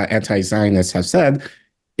this is what anti-Zionists have said,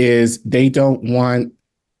 is they don't want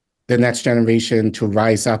the next generation to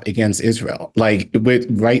rise up against Israel. Like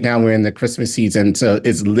right now we're in the Christmas season. So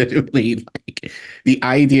it's literally like the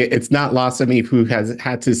idea, it's not lost on me who has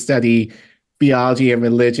had to study theology and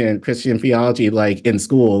religion, Christian theology, like in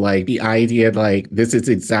school, like the idea, like this is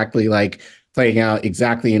exactly like playing out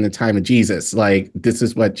exactly in the time of Jesus. Like this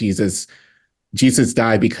is what Jesus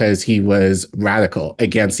died because he was radical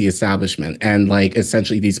against the establishment. And like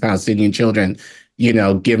essentially these Palestinian children,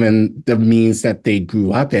 given the means that they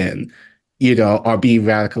grew up in, are being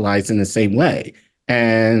radicalized in the same way.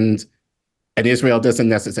 And Israel doesn't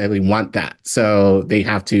necessarily want that. So they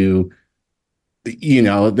have to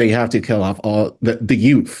kill off all the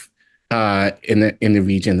youth in the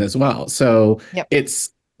region as well. So yep.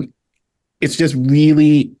 It's just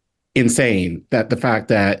really insane that the fact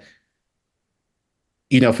that,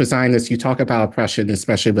 for Zionists, you talk about oppression,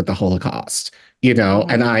 especially with the Holocaust, mm-hmm.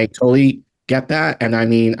 and I totally get that. And I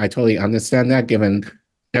mean, I totally understand that given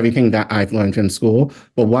everything that I've learned in school.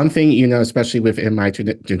 But one thing, especially within my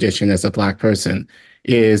tradition as a Black person,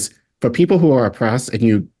 is for people who are oppressed and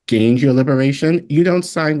you gained your liberation, you don't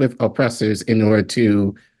side with oppressors in order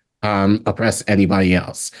to oppress anybody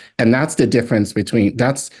else. And that's the difference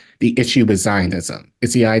that's the issue with Zionism.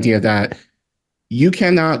 It's the idea that you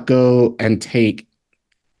cannot go and take,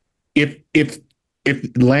 if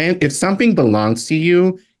something belongs to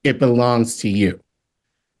you, it belongs to you.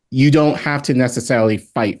 You don't have to necessarily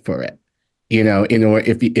fight for it, in order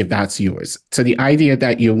if that's yours. So the idea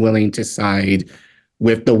that you're willing to side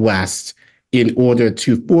with the West in order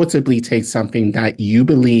to forcibly take something that you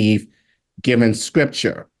believe, given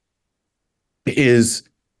scripture, is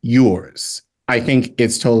yours, I think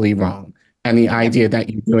it's totally wrong. And the idea that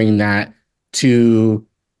you're doing that to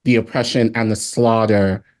the oppression and the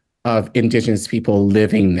slaughter of indigenous people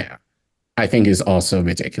living there, I think is also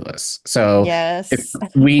ridiculous. So yes,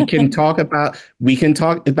 we can talk about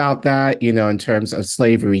that, in terms of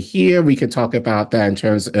slavery here. We can talk about that in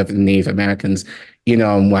terms of Native Americans,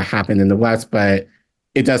 and what happened in the West, but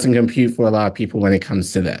it doesn't compute for a lot of people when it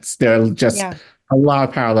comes to this. There are just a lot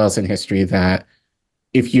of parallels in history that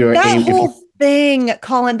if you're thing,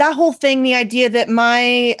 Collin, that whole thing, the idea that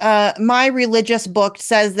my religious book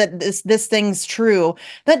says that this thing's true.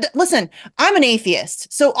 That, listen, I'm an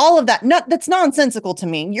atheist, so all of that, that's nonsensical to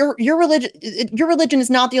me. Your religion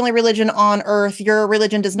is not the only religion on earth. Your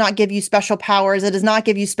religion does not give you special powers. It does not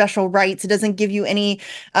give you special rights. It doesn't give you any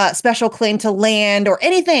special claim to land or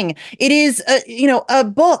anything. It is a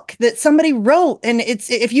book that somebody wrote, and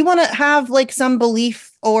it's, if you want to have like some belief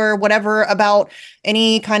or whatever about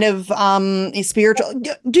any kind of spiritual,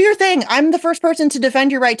 do your thing. I'm the first person to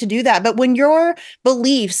defend your right to do that. But when your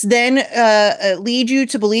beliefs then lead you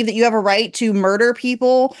to believe that you have a right to murder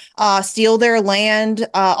people, steal their land,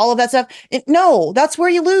 all of that stuff, no, that's where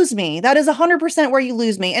you lose me. That is 100% where you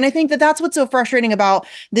lose me. And I think that that's what's so frustrating about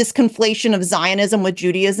this conflation of Zionism with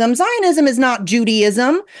Judaism. Zionism is not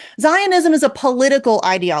Judaism. Zionism is a political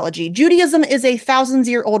ideology. Judaism is a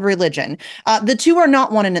thousands-year-old religion. The two are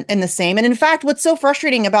not one and the same. And in fact, what's so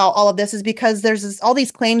frustrating about all of this is because there's all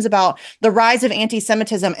these claims about the rise of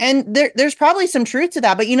anti-Semitism, and there's probably some truth to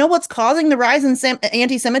that. But you know what's causing the rise in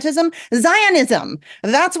anti-Semitism? Zionism.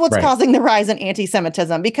 That's what's causing the rise in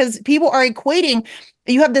anti-Semitism, because people are equating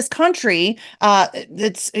You have this country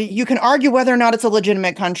that's, you can argue whether or not it's a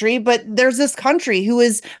legitimate country, but there's this country who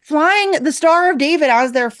is flying the Star of David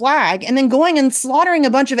as their flag and then going and slaughtering a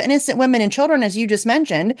bunch of innocent women and children, as you just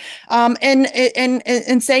mentioned,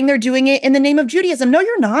 and saying they're doing it in the name of Judaism. No,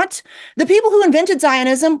 you're not. The people who invented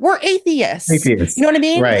Zionism were atheists. You know what I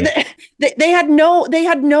mean? Right. They had no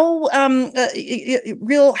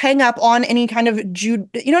real hang up on any kind of Jude.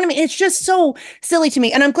 You know what I mean? It's just so silly to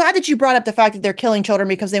me. And I'm glad that you brought up the fact that they're killing children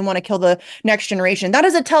because they want to kill the next generation. That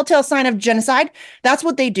is a telltale sign of genocide. That's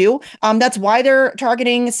what they do. That's why they're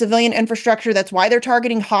targeting civilian infrastructure. That's why they're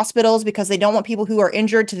targeting hospitals, because they don't want people who are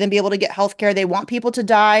injured to then be able to get health care. They want people to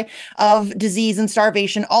die of disease and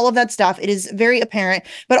starvation, all of that stuff. It is very apparent.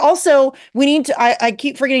 But also, we need to, I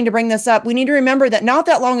keep forgetting to bring this up. We need to remember that not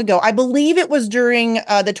that long ago, I believe it was during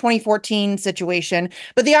the 2014 situation,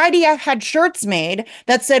 but the IDF had shirts made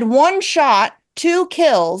that said 1 shot, 2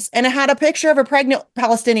 kills, and it had a picture of a pregnant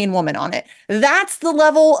Palestinian woman on it. That's the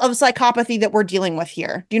level of psychopathy that we're dealing with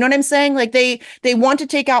here. Do you know what I'm saying? Like they want to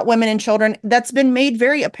take out women and children. That's been made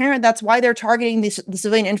very apparent. That's why they're targeting the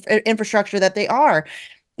civilian infrastructure that they are.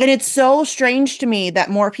 And it's so strange to me that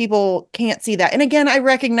more people can't see that. And again, I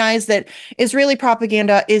recognize that Israeli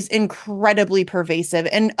propaganda is incredibly pervasive.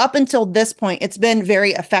 And up until this point, it's been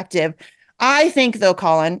very effective. I think, though,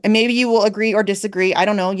 Collin, and maybe you will agree or disagree, I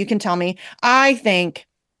don't know, you can tell me, I think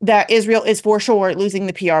that Israel is for sure losing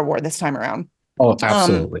the PR war this time around. Oh,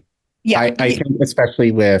 absolutely. I think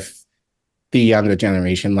especially with the younger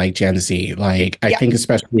generation, like Gen Z, I think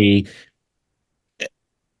especially,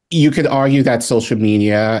 you could argue that social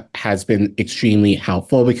media has been extremely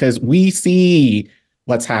helpful because we see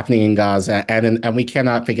what's happening in Gaza, and we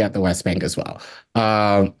cannot forget the West Bank as well.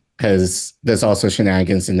 Because there's also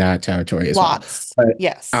shenanigans in that territory as well. But,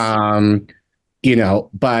 yes.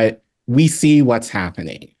 But we see what's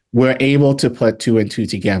happening. We're able to put 2 and 2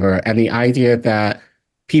 together. And the idea that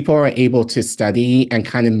people are able to study and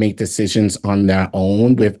kind of make decisions on their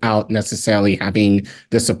own without necessarily having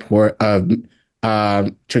the support of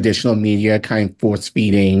traditional media kind of force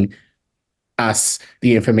feeding us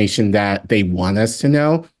the information that they want us to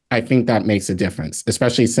know, I think that makes a difference,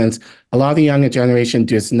 especially since a lot of the younger generation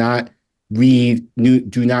do not read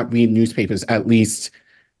newspapers, at least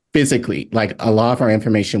physically. Like a lot of our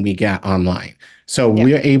information we get online. So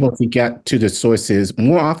we're able to get to the sources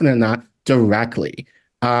more often than not directly.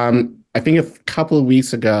 I think a couple of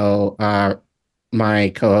weeks ago, my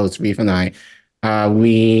co-host Reef and I,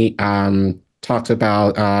 we talked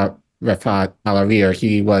about Rafat Al-Arir.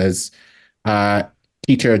 He was a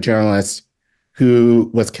teacher, journalist, who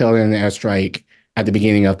was killed in an airstrike at the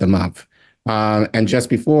beginning of the month. And just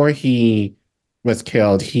before he was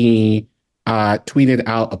killed, he tweeted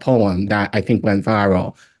out a poem that I think went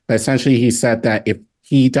viral. But essentially, he said that if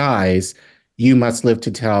he dies, you must live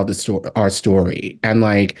to tell our story. And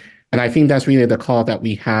I think that's really the call that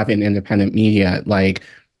we have in independent media.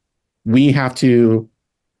 We have to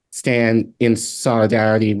stand in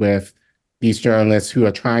solidarity with these journalists who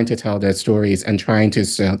are trying to tell their stories and trying to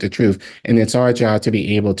tell the truth. And it's our job to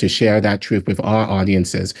be able to share that truth with our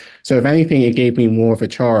audiences. So if anything, it gave me more of a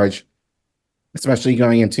charge, especially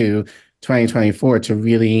going into 2024, to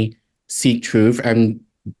really seek truth and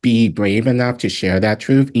be brave enough to share that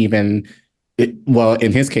truth, even,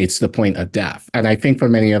 in his case, to the point of death. And I think for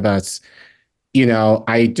many of us,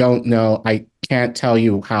 I don't know, I can't tell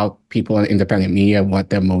you how people in independent media, what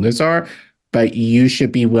their motives are, but you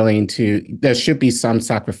should be willing to, there should be some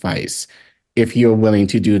sacrifice if you're willing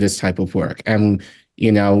to do this type of work. And,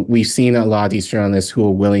 we've seen a lot of these journalists who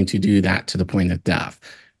are willing to do that to the point of death.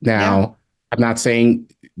 Now, I'm not saying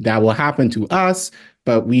that will happen to us,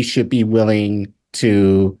 but we should be willing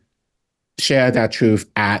to share that truth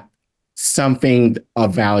at something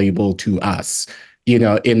valuable to us,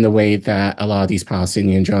 in the way that a lot of these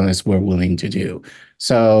Palestinian journalists were willing to do.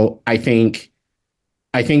 So I think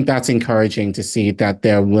that's encouraging to see that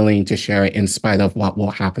they're willing to share it in spite of what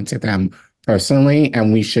will happen to them personally.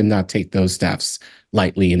 And we should not take those steps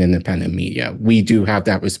lightly in independent media. We do have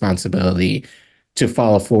that responsibility to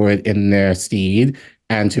follow forward in their stead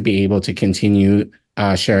and to be able to continue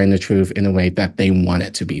sharing the truth in a way that they want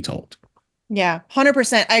it to be told. Yeah,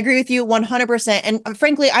 100%. I agree with you 100%. And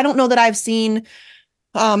frankly, I don't know that I've seen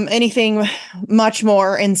anything much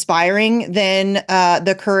more inspiring than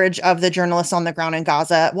the courage of the journalists on the ground in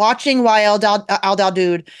Gaza. Watching Wael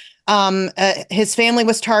al-Dawood His family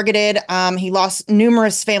was targeted. He lost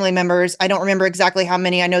numerous family members. I don't remember exactly how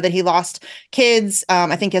many. I know that he lost kids.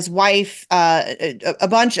 I think his wife, a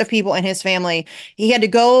bunch of people in his family. He had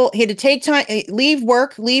to take time, leave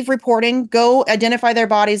work, leave reporting, go identify their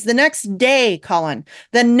bodies. The next day, Collin,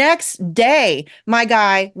 the next day, my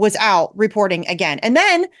guy was out reporting again. And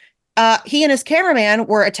then he and his cameraman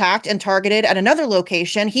were attacked and targeted at another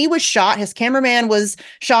location. He was shot. His cameraman was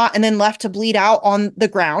shot and then left to bleed out on the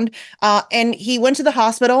ground. And he went to the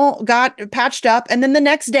hospital, got patched up. And then the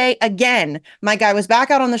next day, again, my guy was back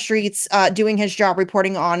out on the streets doing his job,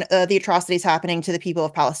 reporting on the atrocities happening to the people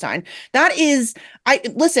of Palestine. That is,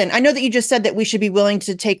 listen, I know that you just said that we should be willing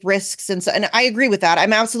to take risks. And I agree with that.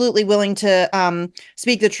 I'm absolutely willing to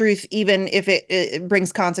speak the truth, even if it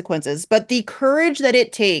brings consequences. But the courage that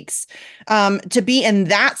it takes to be in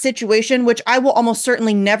that situation, which I will almost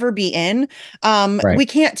certainly never be in, we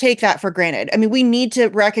can't take that for granted. I mean, we need to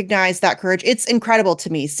recognize that courage. It's incredible to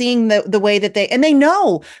me seeing the way that they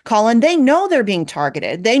know, Collin, they know they're being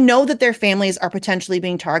targeted. They know that their families are potentially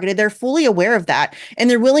being targeted. They're fully aware of that, and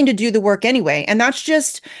they're willing to do the work anyway. And that's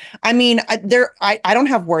just, I mean, I don't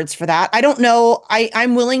have words for that. I don't know.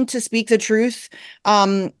 I'm willing to speak the truth,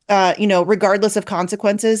 regardless of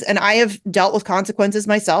consequences. And I have dealt with consequences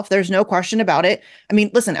myself. There's no question about it. I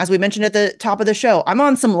mean, listen, as we mentioned at the top of the show, I'm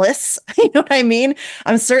on some lists. You know what I mean?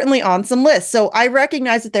 I'm certainly on some lists. So I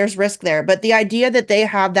recognize that there's risk there, but the idea that they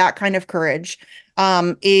have that kind of courage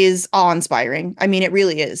is awe-inspiring. I mean, it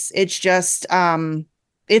really is. It's just,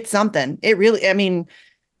 it's something. It really, I mean,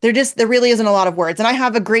 there really isn't a lot of words. And I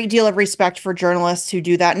have a great deal of respect for journalists who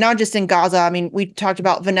do that, not just in Gaza. I mean, we talked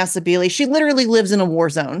about Vanessa Beeley. She literally lives in a war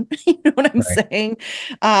zone. You know what I'm saying?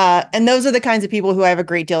 And those are the kinds of people who I have a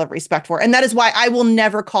great deal of respect for. And that is why I will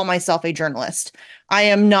never call myself a journalist. I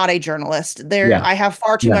am not a journalist. I have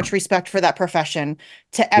far too much respect for that profession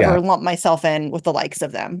to ever lump myself in with the likes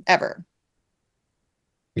of them, ever.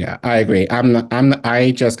 Yeah, I agree.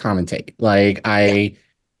 I just commentate. Like I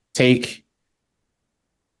take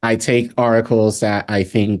articles that I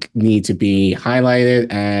think need to be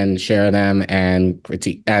highlighted and share them and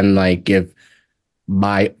critique and like give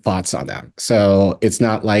my thoughts on them. So it's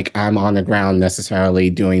not like I'm on the ground necessarily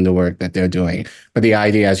doing the work that they're doing. But the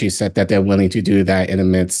idea, as you said, that they're willing to do that in the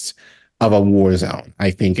midst of a war zone, I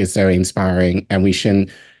think is very inspiring. And we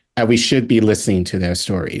should be listening to their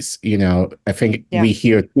stories. You know, I think we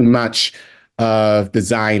hear too much of the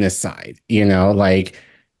Zionist side,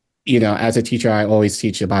 as a teacher, I always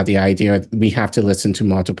teach about the idea we have to listen to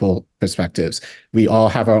multiple perspectives. We all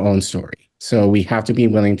have our own story. So we have to be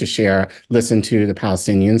willing to listen to the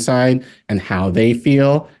Palestinian side and how they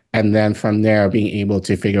feel. And then from there, being able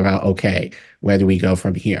to figure out, okay, where do we go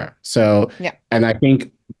from here? So, and I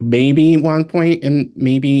think maybe one point and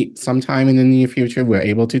maybe sometime in the near future, we're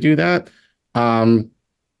able to do that. But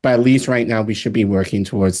at least right now, we should be working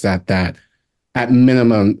towards that at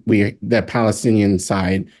minimum, the Palestinian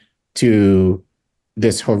side to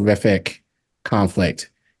this horrific conflict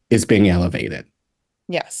is being elevated.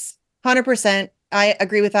 Yes, 100%. I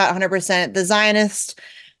agree with that 100%. The Zionist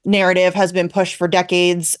narrative has been pushed for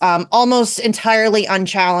decades, almost entirely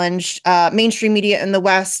unchallenged. Mainstream media in the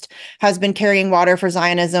West has been carrying water for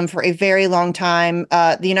Zionism for a very long time.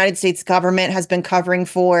 The United States government has been covering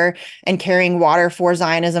for and carrying water for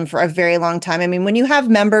Zionism for a very long time. I mean, when you have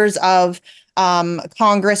members of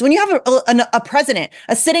Congress, when you have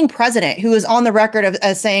a sitting president who is on the record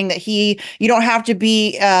as saying that you don't have to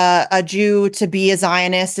be a Jew to be a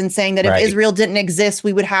Zionist, and saying that if Israel didn't exist,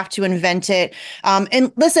 we would have to invent it.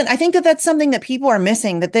 And listen, I think that that's something that people are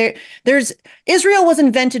missing, that Israel was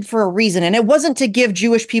invented for a reason, and it wasn't to give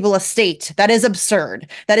Jewish people a state. That is absurd.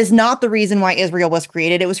 That is not the reason why Israel was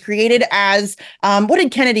created. It was created as, what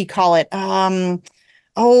did Kennedy call it?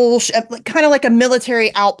 Kind of like a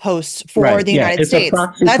military outpost for the United States.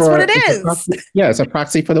 That's what it is. It's a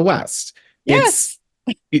proxy for the West. Yes.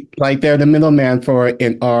 Like they're the middleman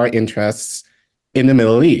in our interests in the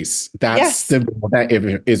Middle East. That's the role that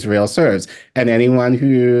Israel serves. And anyone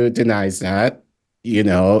who denies that,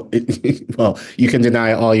 well, you can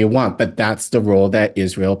deny all you want, but that's the role that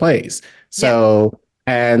Israel plays. So,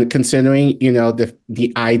 and considering,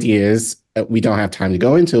 the ideas, we don't have time to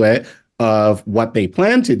go into it, of what they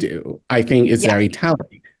plan to do, I think is very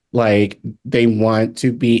telling. Like they want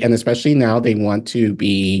to be, and especially now they want to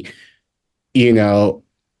be, to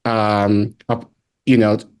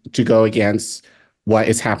go against what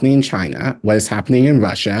is happening in China, what is happening in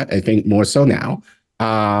Russia, I think more so now.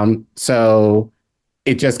 So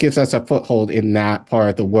it just gives us a foothold in that part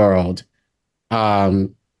of the world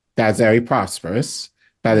that's very prosperous,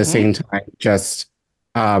 but at the same time, just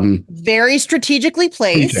Very strategically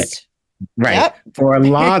placed. Right. Yep. For a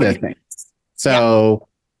lot of things. So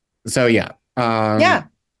yeah. Yeah.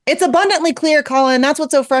 It's abundantly clear, Collin. That's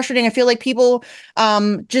what's so frustrating. I feel like people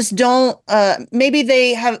just don't. Maybe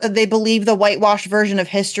they believe the whitewashed version of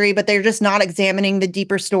history, but they're just not examining the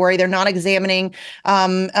deeper story. They're not examining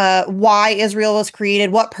why Israel was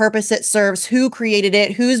created, what purpose it serves, who created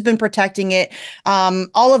it, who's been protecting it,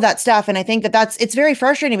 all of that stuff. And I think it's very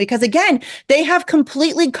frustrating because again, they have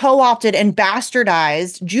completely co-opted and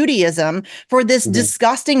bastardized Judaism for this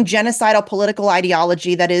disgusting genocidal political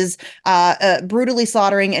ideology that is brutally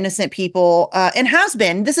slaughtering innocent people and has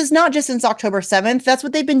been. This is not just since October 7th. That's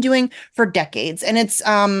what they've been doing for decades. And it's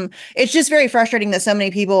just very frustrating that so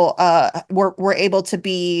many people were able to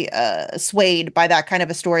be swayed by that kind of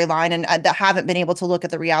a storyline and that haven't been able to look at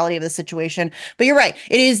the reality of the situation. But you're right.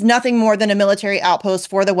 It is nothing more than a military outpost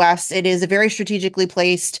for the West. It is a very strategically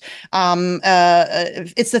placed.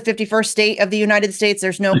 It's the 51st state of the United States.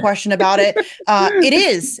 There's no question about it. It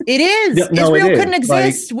is. No, Israel couldn't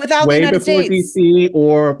exist without the United States. DC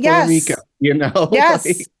or Puerto Rico, Yes,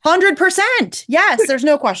 100%. Yes, there's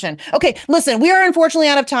no question. Okay, listen, we are unfortunately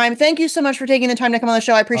out of time. Thank you so much for taking the time to come on the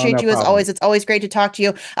show. I appreciate you as always. It's always great to talk to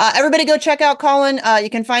you. Everybody go check out Collin. You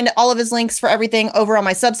can find all of his links for everything over on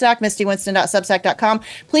my Substack, mistywinston.substack.com.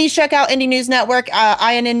 Please check out Indie News Network,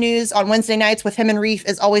 INN News on Wednesday nights with him and Reef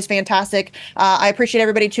is always fantastic. I appreciate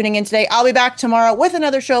everybody tuning in today. I'll be back tomorrow with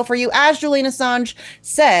another show for you. As Julian Assange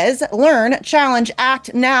says, learn, challenge,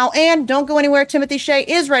 act now, and don't go anywhere. Timothy Shea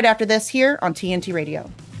is right after this here on TNT Radio.